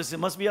on, it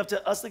must be up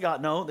to us to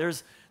God. No,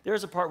 there's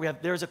a part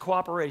there's a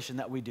cooperation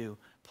that we do,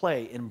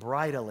 play in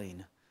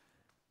bridling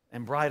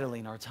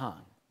our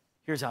tongue.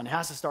 Here's how, and it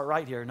has to start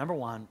right here. Number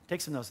one, take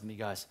some notes with me,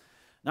 guys.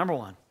 Number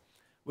one,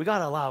 we got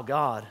to allow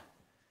God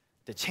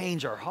to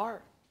change our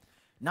heart.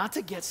 not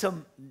to get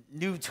some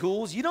new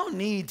tools. You don't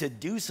need to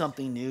do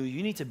something new.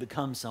 You need to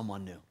become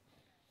someone new.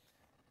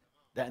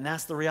 And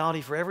that's the reality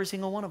for every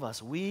single one of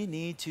us. We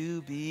need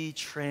to be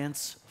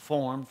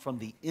transformed from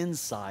the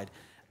inside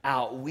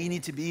out. We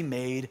need to be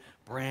made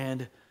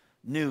brand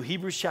new.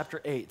 Hebrews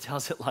chapter 8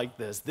 tells it like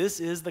this. This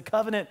is the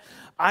covenant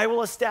I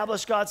will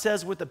establish, God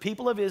says, with the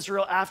people of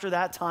Israel after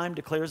that time,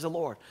 declares the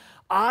Lord.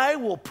 I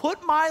will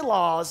put my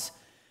laws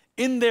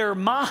in their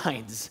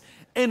minds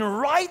and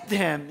write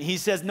them, he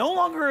says. No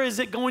longer is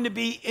it going to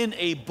be in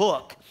a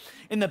book,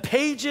 in the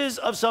pages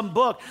of some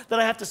book that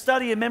I have to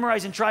study and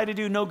memorize and try to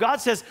do. No,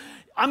 God says,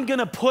 I'm going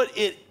to put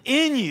it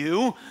in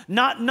you,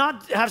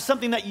 not have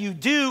something that you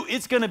do.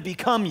 It's going to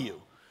become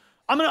you.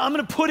 I'm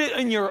going to put it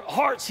in your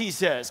hearts, he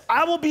says.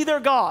 I will be their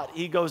God,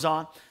 he goes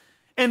on,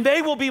 and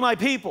they will be my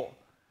people.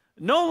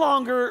 No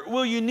longer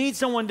will you need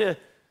someone to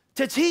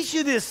teach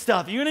you this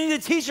stuff. You're going to need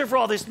a teacher for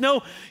all this.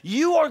 No,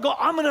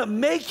 I'm going to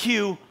make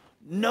you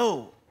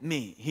know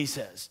me, he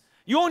says.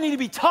 You won't need to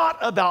be taught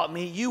about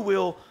me. You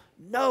will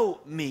know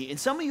me. And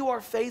some of you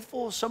are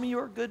faithful. Some of you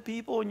are good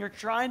people, and you're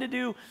trying to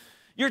do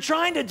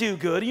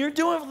good, and you're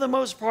doing it for the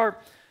most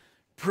part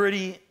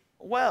pretty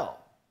well,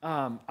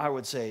 I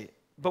would say.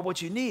 But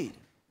what you need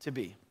to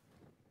be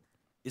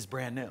is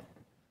brand new.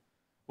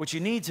 What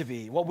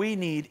we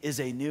need is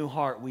a new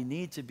heart. We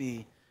need to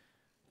be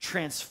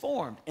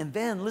transformed. And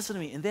then, listen to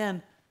me, and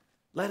then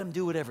let him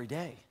do it every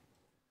day.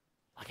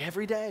 Like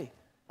every day.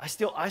 I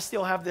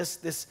still have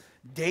this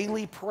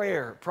daily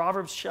prayer,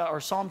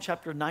 Psalm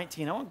chapter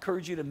 19. I want to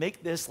encourage you to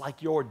make this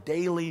like your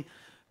daily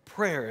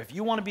prayer. If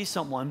you want to be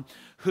someone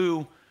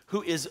who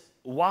is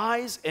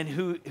wise and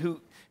who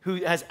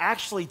has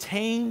actually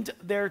tamed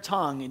their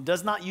tongue and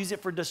does not use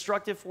it for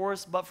destructive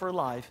force but for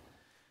life,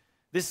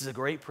 this is a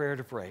great prayer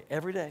to pray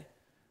every day.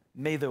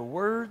 May the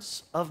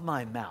words of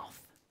my mouth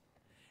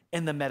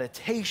and the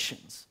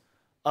meditations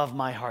of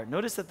my heart.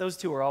 Notice that those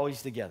two are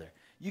always together.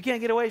 You can't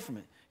get away from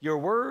it. Your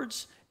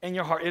words and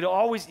your heart,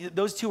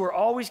 those two are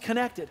always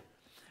connected.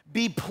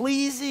 Be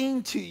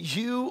pleasing to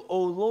you,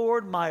 O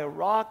Lord, my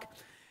rock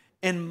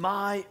and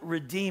my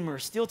Redeemer.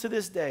 Still to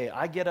this day,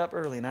 I get up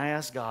early and I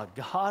ask God,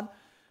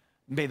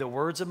 may the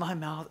words of my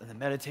mouth and the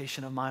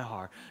meditation of my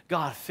heart,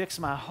 God, fix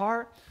my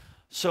heart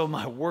so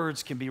my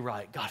words can be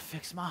right. God,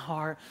 fix my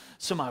heart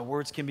so my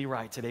words can be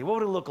right today. What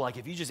would it look like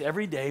if you just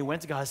every day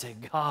went to God and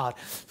said, God,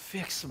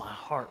 fix my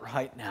heart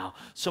right now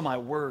so my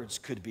words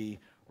could be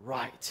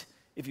right?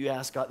 If you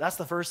ask God, that's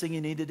the first thing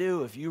you need to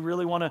do. If you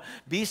really want to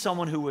be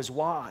someone who is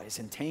wise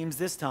and tames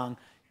this tongue,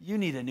 you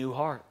need a new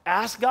heart.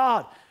 Ask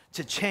God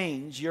to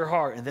change your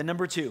heart. And then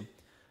number 2,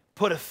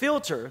 put a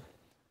filter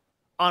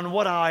on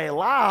what I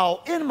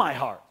allow in my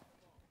heart.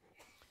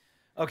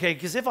 Okay,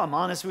 because if I'm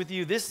honest with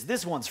you,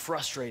 this one's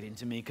frustrating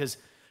to me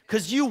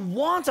because you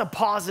want a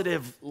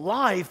positive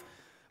life,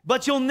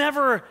 but you'll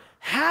never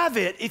have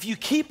it if you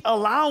keep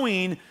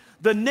allowing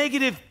the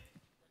negative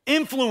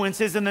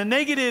influences and the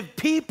negative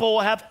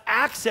people have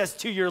access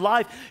to your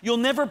life. You'll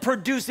never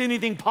produce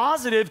anything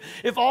positive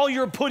if all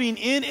you're putting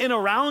in and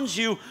around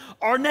you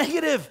are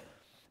negative.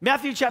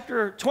 Matthew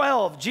chapter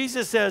 12,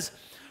 Jesus says,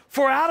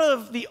 for out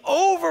of the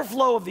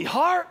overflow of the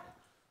heart,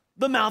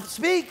 the mouth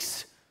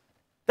speaks.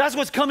 That's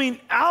what's coming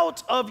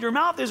out of your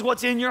mouth is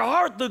what's in your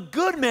heart. The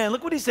good man,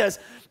 look what he says,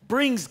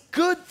 brings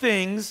good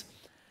things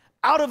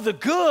out of the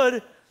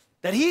good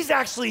that he's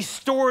actually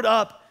stored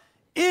up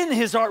in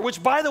his heart,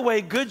 which, by the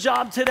way, good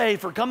job today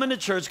for coming to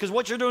church, because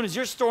what you're doing is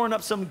you're storing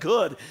up some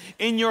good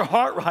in your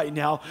heart right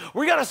now.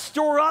 We got to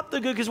store up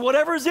the good because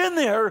whatever's in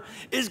there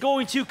is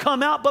going to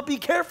come out. But be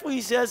careful,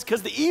 he says,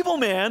 because the evil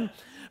man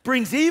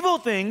brings evil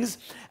things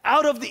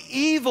out of the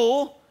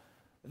evil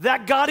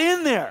that got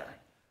in there.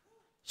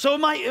 So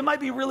it might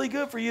be really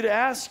good for you to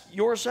ask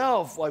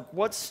yourself, like,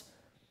 what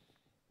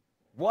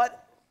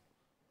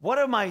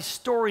am I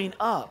storing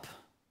up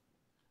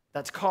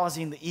that's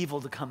causing the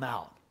evil to come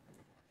out?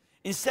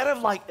 Instead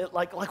of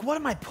like what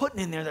am I putting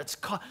in there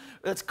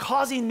that's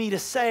causing me to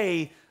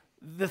say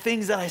the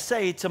things that I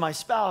say to my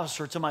spouse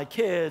or to my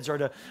kids or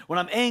to when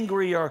I'm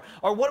angry or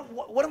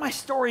what am I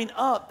storing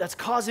up that's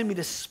causing me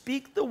to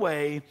speak the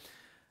way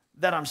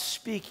that I'm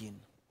speaking?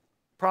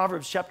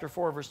 Proverbs chapter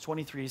 4 verse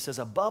 23 says,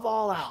 above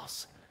all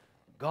else,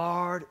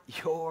 guard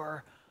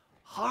your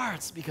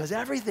hearts, because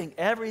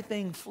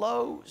everything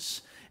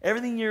flows.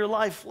 Everything in your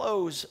life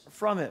flows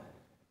from it.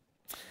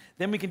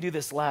 Then we can do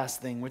this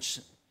last thing, which,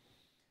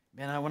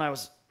 man, when I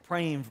was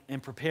praying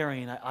and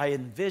preparing, I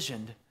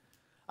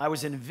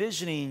was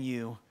envisioning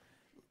you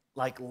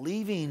like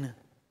leaving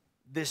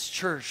this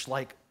church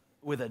like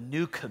with a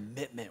new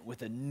commitment,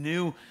 with a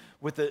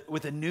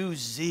new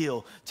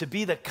zeal to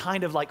be the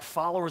kind of like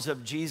followers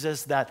of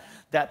Jesus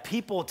that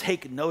people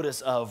take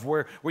notice of,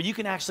 where you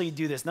can actually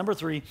do this. Number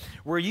 3,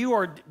 where you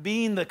are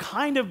being the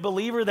kind of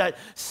believer that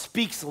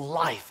speaks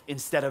life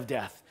instead of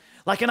death.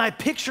 Like, and I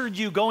pictured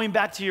you going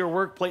back to your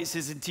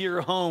workplaces and to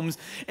your homes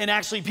and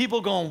actually people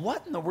going,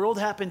 what in the world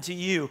happened to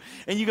you?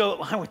 And you go,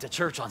 I went to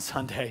church on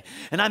Sunday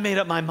and I made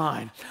up my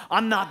mind.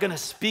 I'm not going to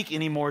speak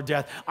any more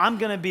death. I'm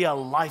going to be a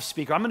life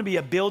speaker. I'm going to be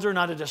a builder,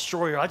 not a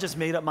destroyer. I just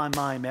made up my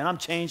mind, man. I'm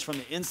changed from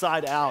the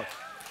inside out.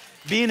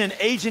 Being an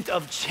agent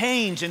of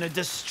change in a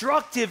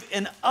destructive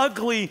and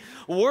ugly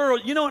world.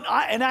 You know,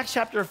 in Acts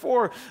chapter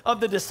 4 of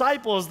the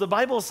disciples, the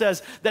Bible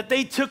says that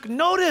they took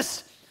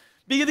notice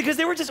because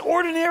they were just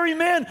ordinary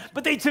men,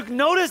 but they took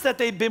notice that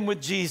they'd been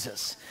with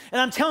Jesus. And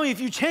I'm telling you, if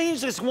you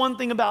change this one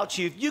thing about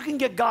you, if you can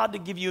get God to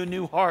give you a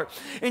new heart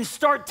and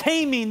start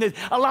taming,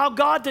 allow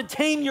God to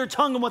tame your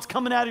tongue and what's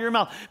coming out of your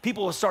mouth,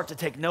 people will start to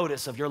take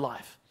notice of your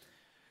life.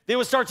 They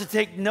will start to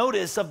take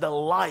notice of the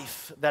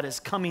life that is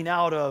coming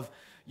out of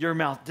your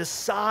mouth.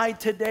 Decide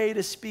today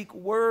to speak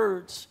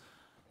words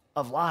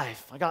of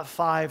life. I got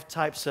 5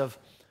 types of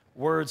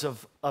words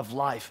of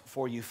life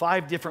for you.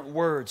 5 different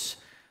words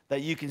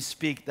that you can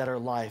speak that are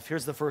life.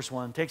 Here's the first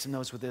one. Take some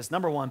notes with this.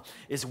 Number 1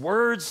 is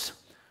words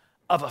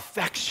of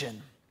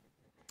affection.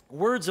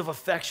 Words of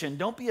affection.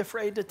 Don't be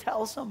afraid to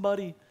tell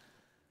somebody,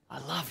 I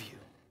love you.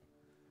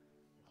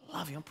 I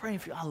love you. I'm praying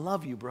for you. I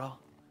love you, bro.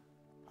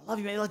 I love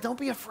you, man. Like, don't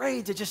be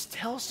afraid to just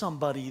tell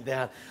somebody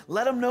that.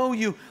 Let them know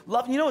you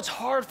love. You know, it's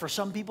hard for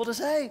some people to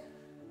say.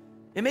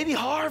 It may be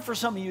hard for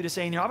some of you to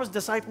say. And I was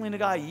discipling a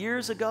guy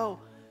years ago,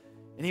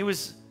 and he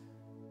was,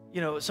 you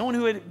know, someone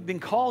who had been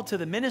called to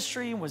the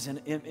ministry and was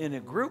in a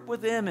group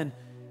with him. And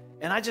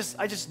I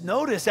just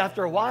noticed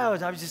after a while,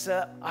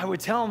 I would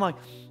tell him, like,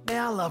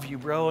 man, I love you,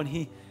 bro. And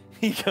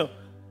he'd go,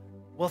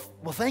 well,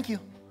 thank you.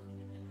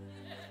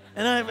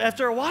 And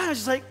after a while, I was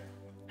just like,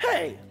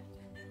 hey,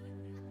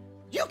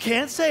 you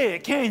can't say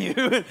it, can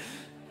you?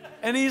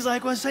 And he's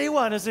like, well, say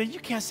what? I said, you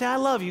can't say I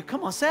love you.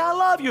 Come on, say I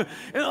love you.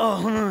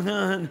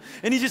 And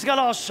he just got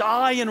all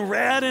shy and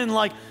red and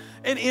like,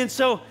 and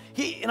so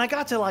I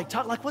got to like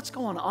talk, like, what's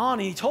going on?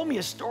 And he told me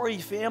a story,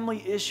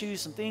 family issues,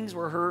 some things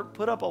were hurt,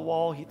 put up a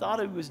wall. He thought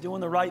he was doing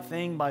the right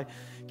thing by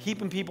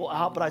keeping people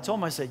out. But I told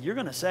him, I said, you're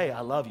going to say, I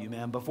love you,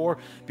 man.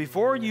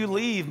 Before you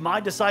leave my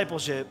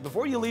discipleship,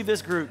 before you leave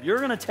this group, you're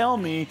going to tell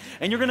me,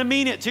 and you're going to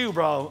mean it too,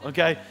 bro,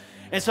 okay?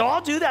 And so I'll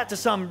do that to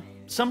some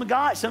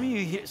guys, some of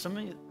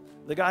you,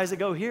 the guys that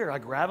go here. I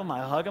grab them,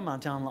 I hug them, I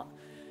tell them,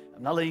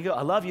 I'm not letting you go.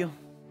 I love you.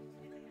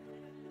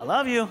 I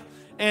love you.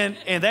 And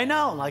they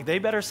know, like, they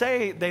better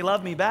say they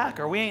love me back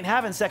or we ain't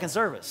having second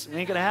service. We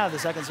ain't going to have the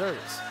second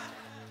service.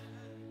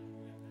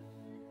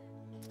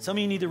 Some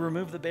of you need to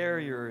remove the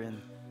barrier and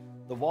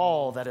the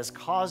wall that has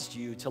caused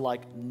you to,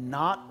 like,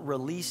 not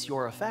release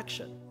your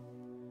affection.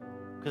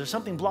 Because there's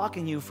something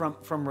blocking you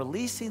from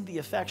releasing the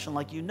affection.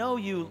 Like, you know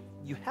you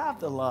have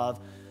the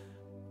love,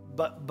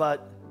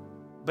 but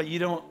you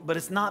don't, but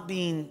it's not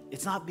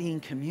being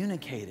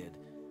communicated.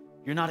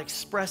 You're not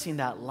expressing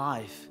that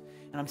life.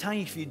 And I'm telling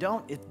you, if you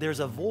don't, there's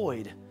a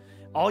void.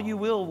 All you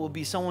will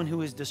be someone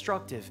who is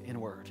destructive in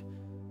word.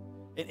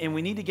 And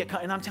we need to get,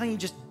 and I'm telling you,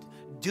 just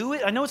do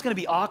it. I know it's going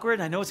to be awkward.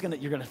 I know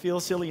you're going to feel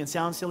silly and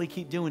sound silly.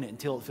 Keep doing it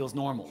until it feels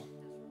normal.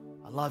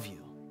 I love you.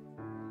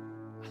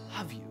 I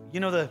love you.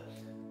 You know,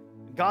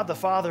 God the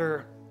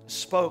Father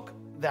spoke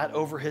that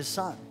over his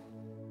Son.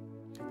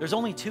 There's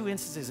only 2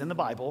 instances in the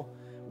Bible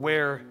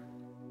where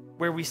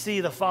we see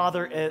the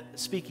Father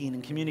speaking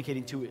and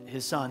communicating to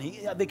his Son.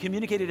 They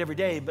communicated every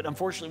day, but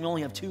unfortunately we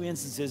only have 2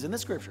 instances in the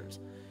Scriptures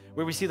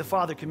where we see the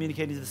Father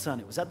communicating to the Son.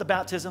 It was at the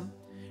baptism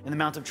and the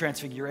Mount of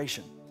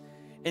Transfiguration.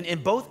 And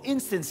in both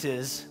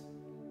instances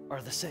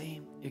are the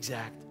same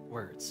exact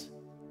words.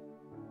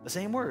 The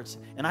same words.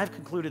 And I've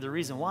concluded the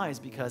reason why is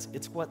because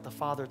it's what the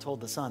Father told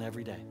the Son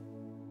every day.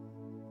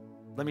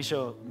 Let me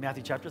show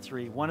Matthew chapter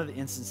 3, one of the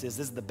instances.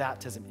 This is the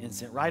baptism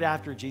incident. Right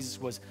after Jesus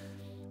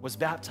was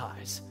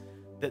baptized,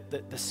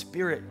 the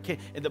Spirit came.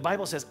 And the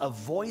Bible says a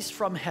voice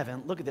from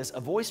heaven, look at this, a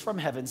voice from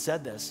heaven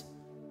said this,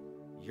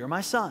 you're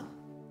my Son.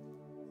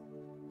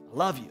 I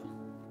love you.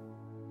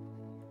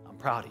 I'm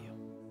proud of you.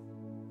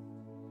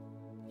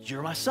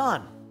 You're my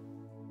Son.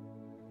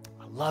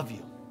 I love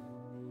you.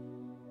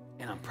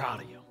 And I'm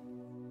proud of you.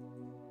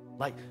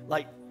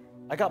 Like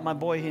I got my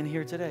boy in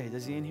here today.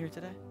 Is he in here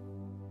today?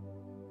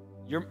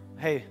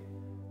 Hey,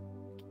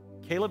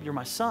 Caleb, you're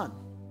my son.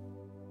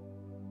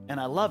 And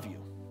I love you.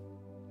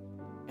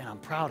 And I'm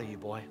proud of you,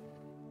 boy.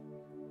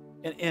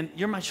 And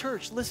you're my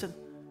church. Listen,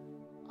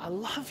 I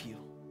love you.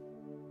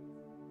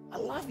 I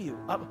love you.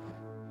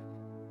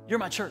 You're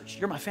my church.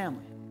 You're my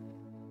family.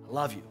 I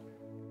love you.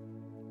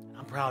 And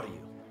I'm proud of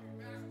you.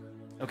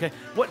 Okay?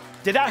 What?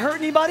 Did that hurt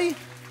anybody?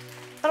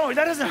 That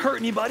doesn't hurt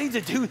anybody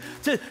to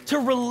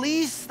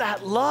release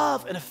that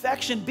love and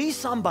affection. Be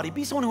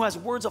someone who has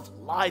words of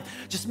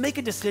life. Just make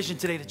a decision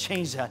today to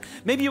change that.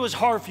 Maybe it was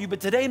hard for you, but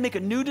today make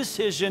a new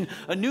decision,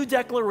 a new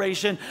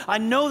declaration. I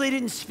know they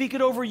didn't speak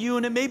it over you,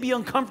 and it may be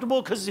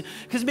uncomfortable because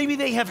maybe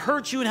they have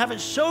hurt you and haven't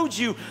showed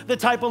you the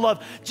type of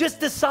love. Just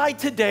decide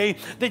today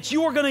that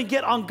you are going to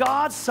get on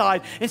God's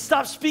side and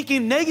stop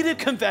speaking negative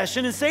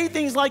confession and say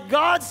things like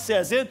God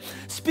says it.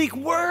 Speak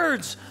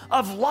words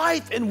of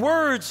life and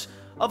words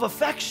of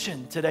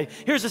affection today.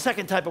 Here's the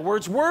second type of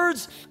words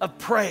of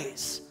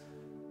praise.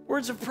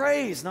 Words of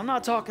praise. And I'm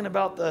not talking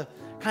about the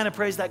kind of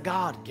praise that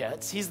God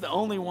gets. He's the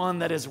only one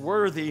that is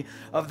worthy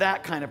of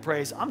that kind of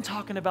praise. I'm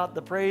talking about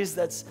the praise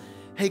that's,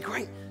 hey,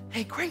 great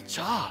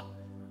job.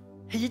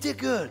 Hey, you did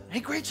good. Hey,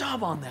 great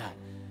job on that.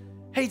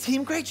 Hey,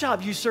 team, great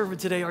job you serving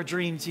today, our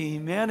dream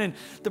team, man, and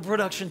the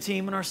production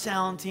team and our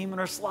sound team and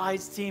our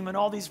slides team and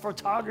all these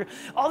photographers.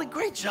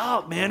 Great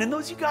job, man. And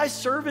those you guys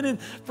serving in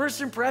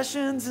first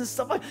impressions and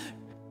stuff like,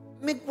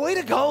 I mean, way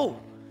to go.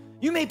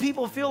 You made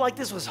people feel like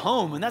this was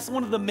home, and that's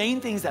one of the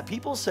main things that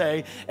people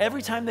say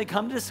every time they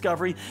come to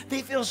Discovery.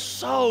 They feel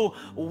so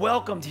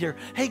welcomed here.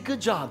 Hey,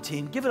 good job,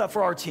 team. Give it up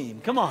for our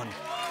team. Come on.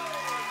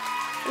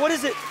 What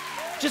is it?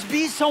 Just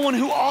be someone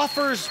who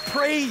offers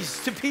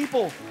praise to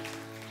people.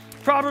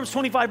 Proverbs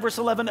 25, verse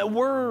 11, a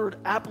word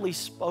aptly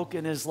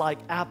spoken is like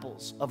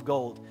apples of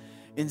gold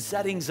in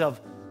settings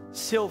of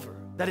silver,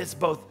 that it's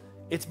both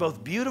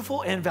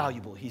beautiful and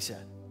valuable, he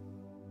said.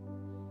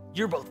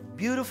 You're both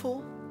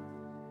beautiful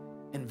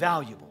and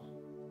valuable.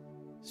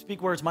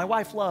 Speak words. My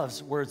wife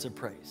loves words of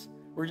praise.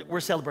 We're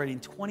celebrating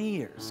 20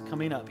 years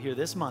coming up here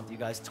this month, you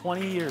guys,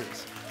 20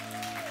 years.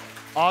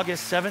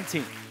 August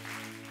 17th.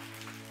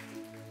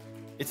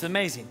 It's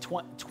amazing.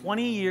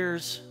 20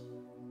 years.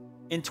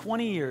 In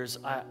 20 years,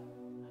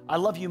 I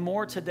love you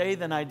more today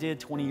than I did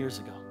 20 years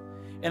ago.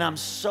 And I'm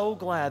so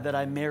glad that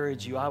I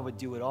married you. I would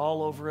do it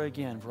all over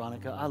again,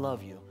 Veronica. I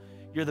love you.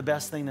 You're the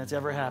best thing that's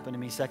ever happened to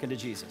me, second to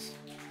Jesus.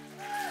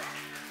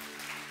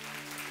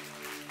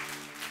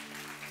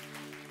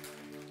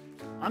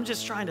 I'm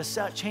just trying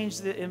to change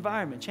the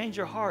environment, change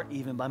your heart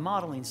even by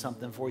modeling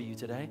something for you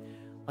today.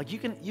 Like you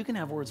can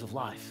have words of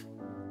life,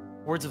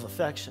 words of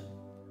affection,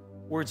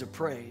 words of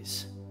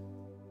praise.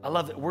 I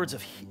love it. Words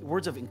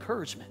of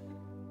encouragement.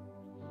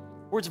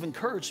 Words of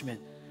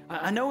encouragement.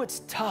 I know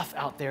it's tough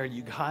out there,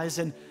 you guys,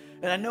 and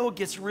I know it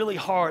gets really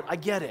hard. I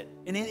get it.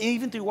 And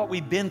even through what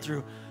we've been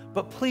through.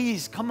 But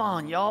please, come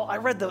on, y'all. I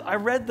read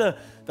the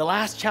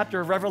last chapter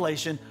of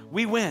Revelation.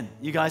 We win,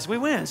 you guys, we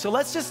win. So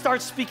let's just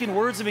start speaking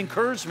words of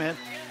encouragement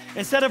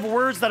instead of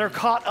words that are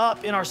caught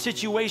up in our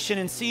situation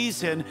and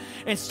season,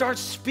 and start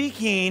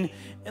speaking,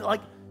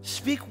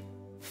 speak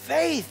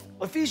faith.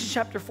 Ephesians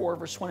chapter 4,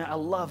 verse 20. I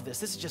love this.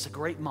 This is just a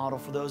great model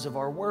for those of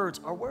our words.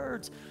 Our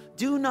words.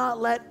 Do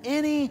not let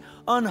any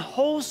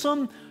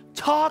unwholesome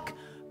talk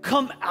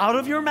come out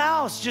of your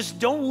mouths. Just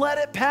don't let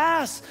it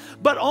pass.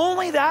 But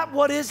only that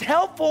what is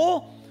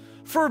helpful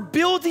for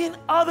building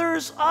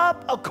others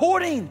up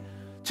according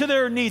to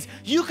their needs.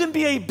 You can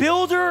be a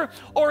builder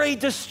or a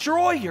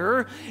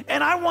destroyer,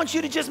 and I want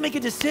you to just make a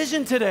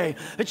decision today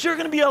that you're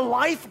going to be a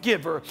life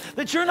giver,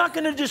 that you're not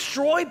going to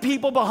destroy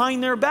people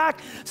behind their back.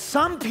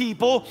 Some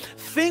people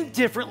think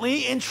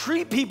differently and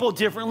treat people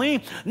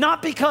differently,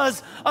 not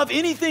because of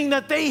anything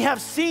that they have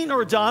seen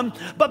or done,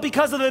 but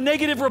because of the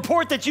negative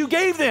report that you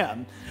gave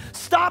them.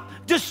 Stop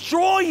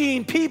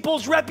destroying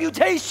people's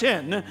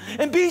reputation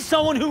and be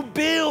someone who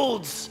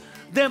builds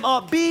them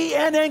up. Be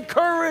an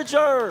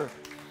encourager.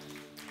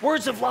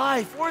 Words of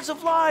life, words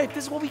of life.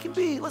 This is what we can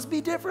be. Let's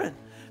be different.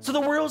 So the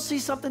world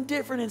sees something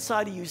different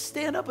inside of you.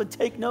 Stand up and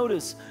take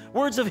notice.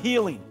 Words of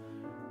healing.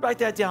 Write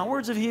that down.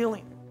 Words of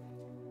healing.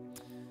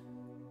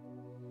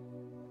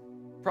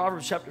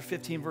 Proverbs chapter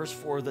 15, verse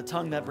 4, the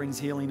tongue that brings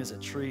healing is a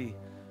tree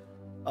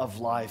of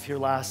life. Here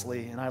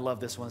lastly, and I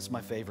love this one, it's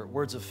my favorite,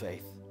 words of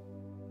faith.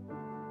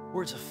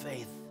 Words of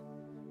faith.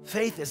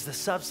 Faith is the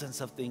substance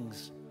of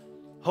things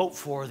hoped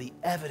for, the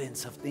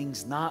evidence of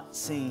things not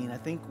seen. I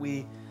think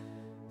we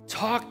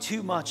talk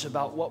too much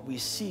about what we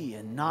see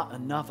and not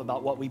enough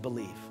about what we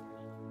believe.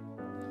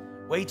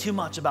 Way too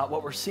much about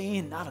what we're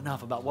seeing, not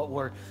enough about what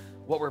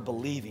we're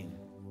believing.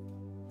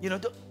 You know,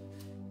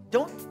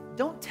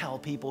 don't tell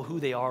people who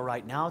they are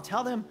right now.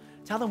 Tell them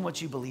what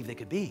you believe they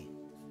could be.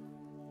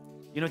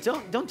 You know,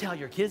 don't tell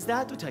your kids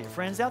that. Don't tell your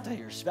friends that. Don't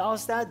tell your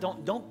spouse that.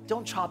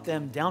 Don't chop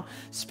them down.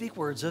 Speak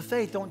words of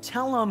faith. Don't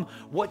tell them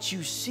what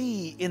you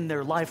see in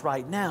their life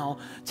right now.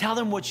 Tell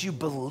them what you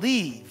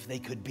believe they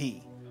could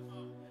be.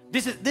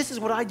 This is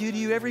what I do to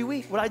you every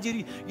week. What I do to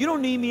you. You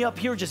don't need me up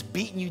here just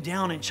beating you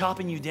down and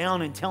chopping you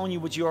down and telling you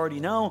what you already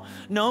know.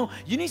 No,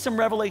 you need some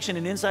revelation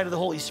and insight of the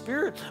Holy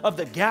Spirit, of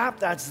the gap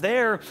that's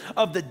there,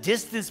 of the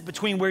distance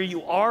between where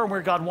you are and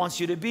where God wants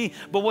you to be.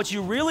 But what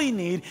you really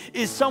need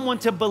is someone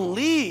to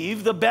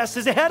believe the best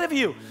is ahead of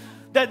you.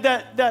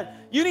 That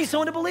you need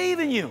someone to believe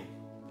in you.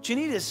 What you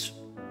need is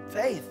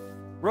faith.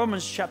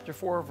 Romans chapter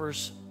 4,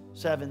 verse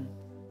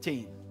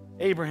 17.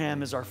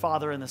 Abraham is our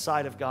father in the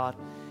sight of God,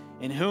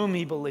 in whom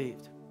he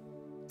believed,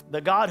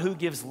 the God who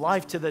gives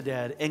life to the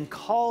dead and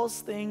calls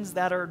things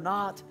that are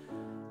not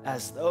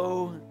as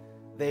though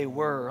they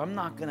were. I'm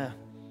not going to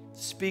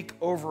speak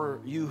over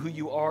you who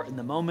you are in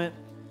the moment,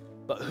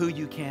 but who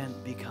you can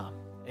become.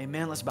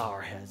 Amen. Let's bow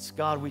our heads.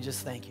 God, we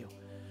just thank you.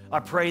 I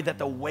pray that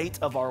the weight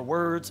of our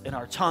words and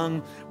our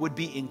tongue would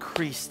be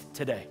increased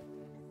today,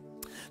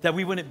 that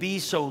we wouldn't be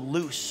so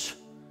loose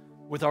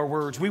with our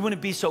words. We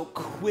wouldn't be so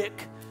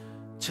quick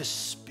to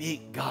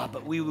speak, God,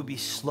 but we would be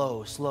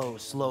slow,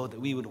 that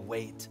we would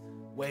wait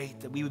wait,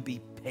 that we would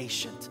be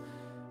patient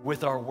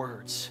with our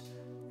words,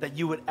 that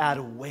you would add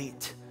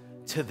weight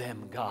to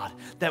them, God,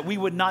 that we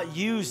would not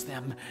use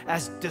them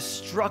as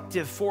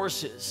destructive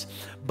forces,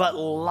 but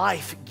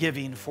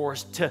life-giving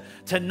force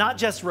to not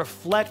just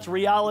reflect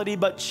reality,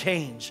 but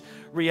change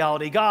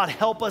reality. God,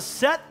 help us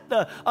set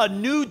a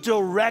new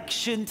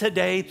direction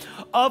today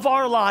of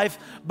our life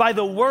by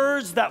the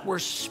words that we're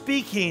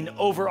speaking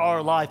over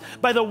our life,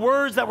 by the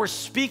words that we're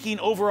speaking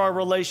over our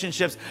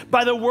relationships,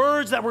 by the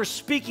words that we're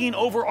speaking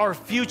over our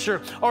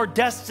future, our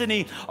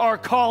destiny, our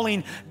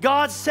calling.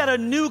 God, set a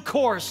new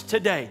course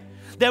today,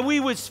 that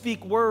we would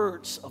speak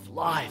words of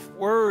life,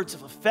 words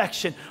of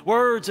affection,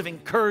 words of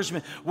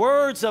encouragement,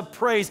 words of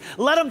praise.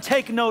 Let them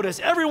take notice,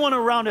 everyone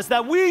around us,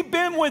 that we've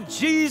been with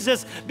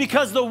Jesus,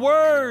 because the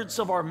words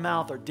of our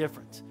mouth are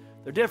different.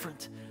 They're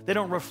different. They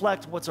don't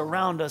reflect what's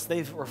around us.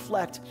 They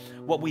reflect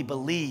what we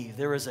believe.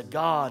 There is a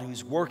God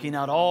who's working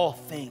out all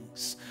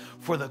things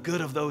for the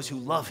good of those who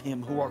love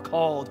him, who are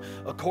called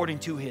according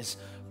to his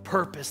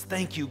purpose.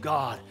 Thank you,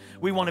 God.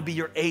 We want to be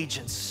your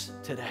agents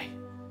today.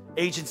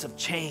 Agents of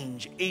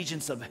change,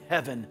 agents of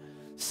heaven.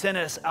 Send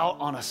us out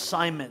on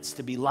assignments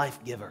to be life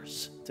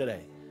givers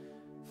today.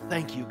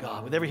 Thank you,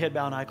 God. With every head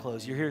bowed and eye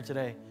closed, you're here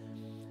today,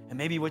 and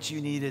maybe what you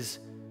need is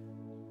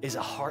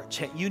a heart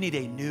change. You need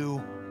a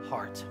new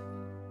heart.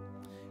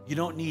 You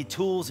don't need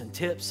tools and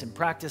tips and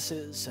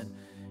practices and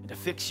to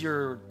fix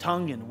your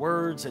tongue and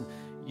words, and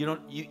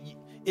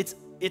it's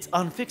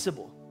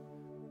unfixable.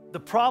 The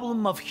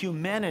problem of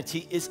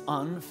humanity is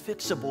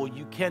unfixable.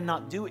 You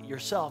cannot do it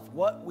yourself.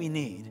 What we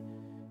need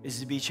is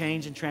to be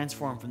changed and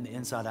transformed from the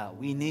inside out.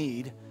 We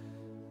need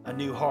a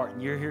new heart.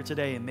 And you're here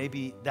today, and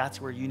maybe that's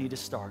where you need to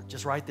start,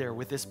 just right there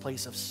with this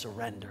place of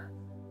surrender,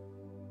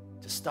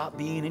 to stop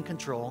being in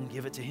control and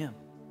give it to him.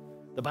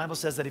 The Bible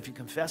says that if you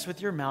confess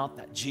with your mouth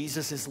that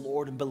Jesus is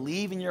Lord and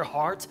believe in your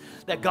heart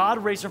that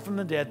God raised him from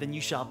the dead, then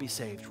you shall be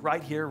saved.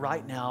 Right here,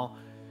 right now,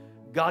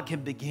 God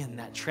can begin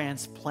that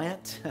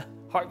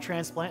heart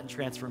transplant and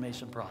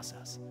transformation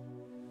process.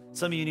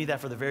 Some of you need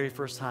that for the very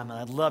first time, and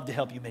I'd love to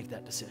help you make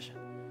that decision.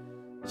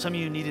 Some of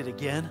you need it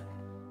again,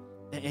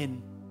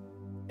 and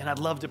I'd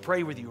love to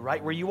pray with you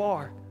right where you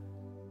are,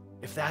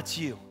 if that's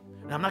you.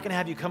 And I'm not gonna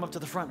have you come up to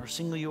the front or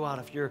single you out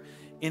if you're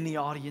in the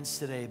audience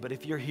today, but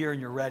if you're here and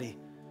you're ready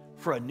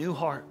for a new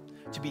heart,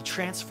 to be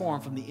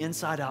transformed from the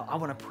inside out, I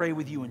want to pray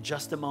with you in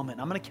just a moment.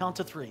 I'm going to count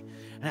to 3.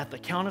 And at the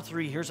count of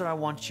 3, here's what I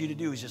want you to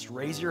do is just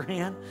raise your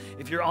hand.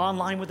 If you're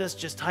online with us,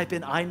 just type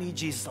in, I need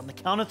Jesus. On the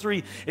count of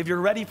 3, if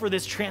you're ready for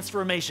this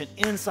transformation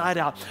inside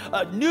out,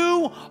 a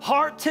new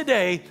heart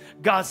today,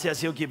 God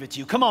says he'll give it to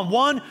you. Come on,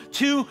 1,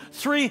 2,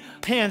 3,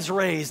 hands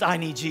raised. I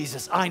need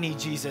Jesus. I need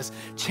Jesus.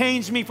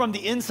 Change me from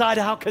the inside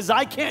out, because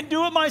I can't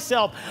do it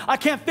myself. I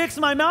can't fix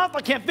my mouth.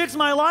 I can't fix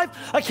my life.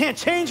 I can't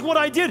change what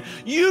I did.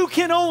 You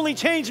can only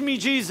change me,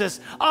 Jesus.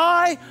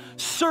 I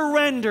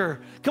surrender.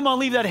 Come on,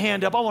 leave that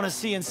hand up. I want to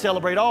see and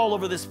celebrate all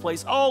over this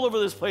place, all over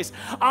this place.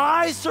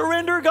 I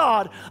surrender,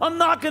 God. I'm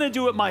not going to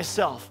do it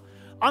myself.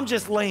 I'm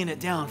just laying it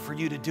down for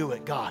you to do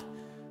it, God.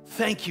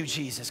 Thank you,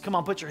 Jesus. Come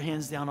on, put your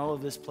hands down all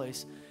over this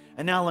place.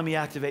 And now let me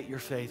activate your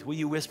faith. Will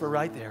you whisper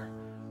right there,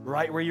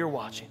 right where you're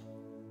watching,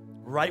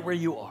 right where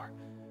you are?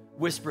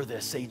 Whisper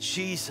this. Say,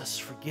 Jesus,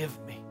 forgive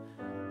me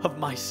of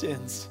my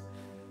sins.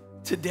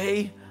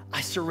 Today,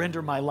 I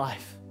surrender my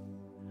life.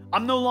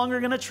 I'm no longer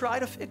going to try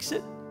to fix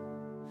it.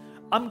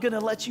 I'm going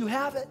to let you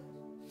have it.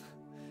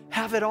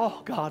 Have it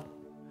all, God.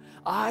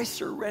 I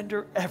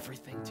surrender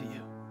everything to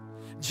you.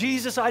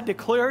 Jesus, I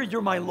declare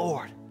you're my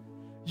Lord.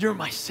 You're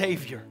my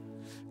Savior.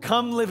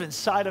 Come live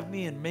inside of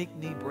me and make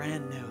me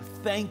brand new.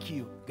 Thank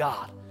you,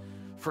 God,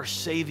 for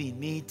saving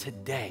me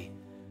today.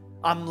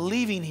 I'm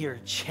leaving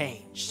here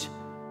changed.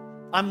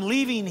 I'm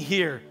leaving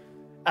here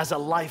as a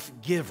life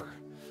giver.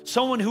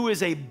 Someone who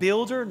is a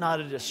builder, not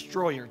a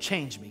destroyer.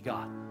 Change me,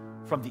 God,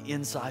 from the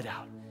inside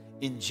out.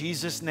 In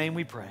Jesus' name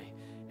we pray.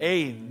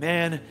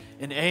 Amen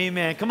and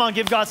amen. Come on,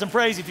 give God some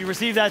praise if you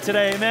receive that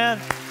today. Amen.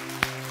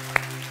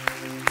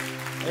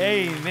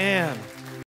 Amen.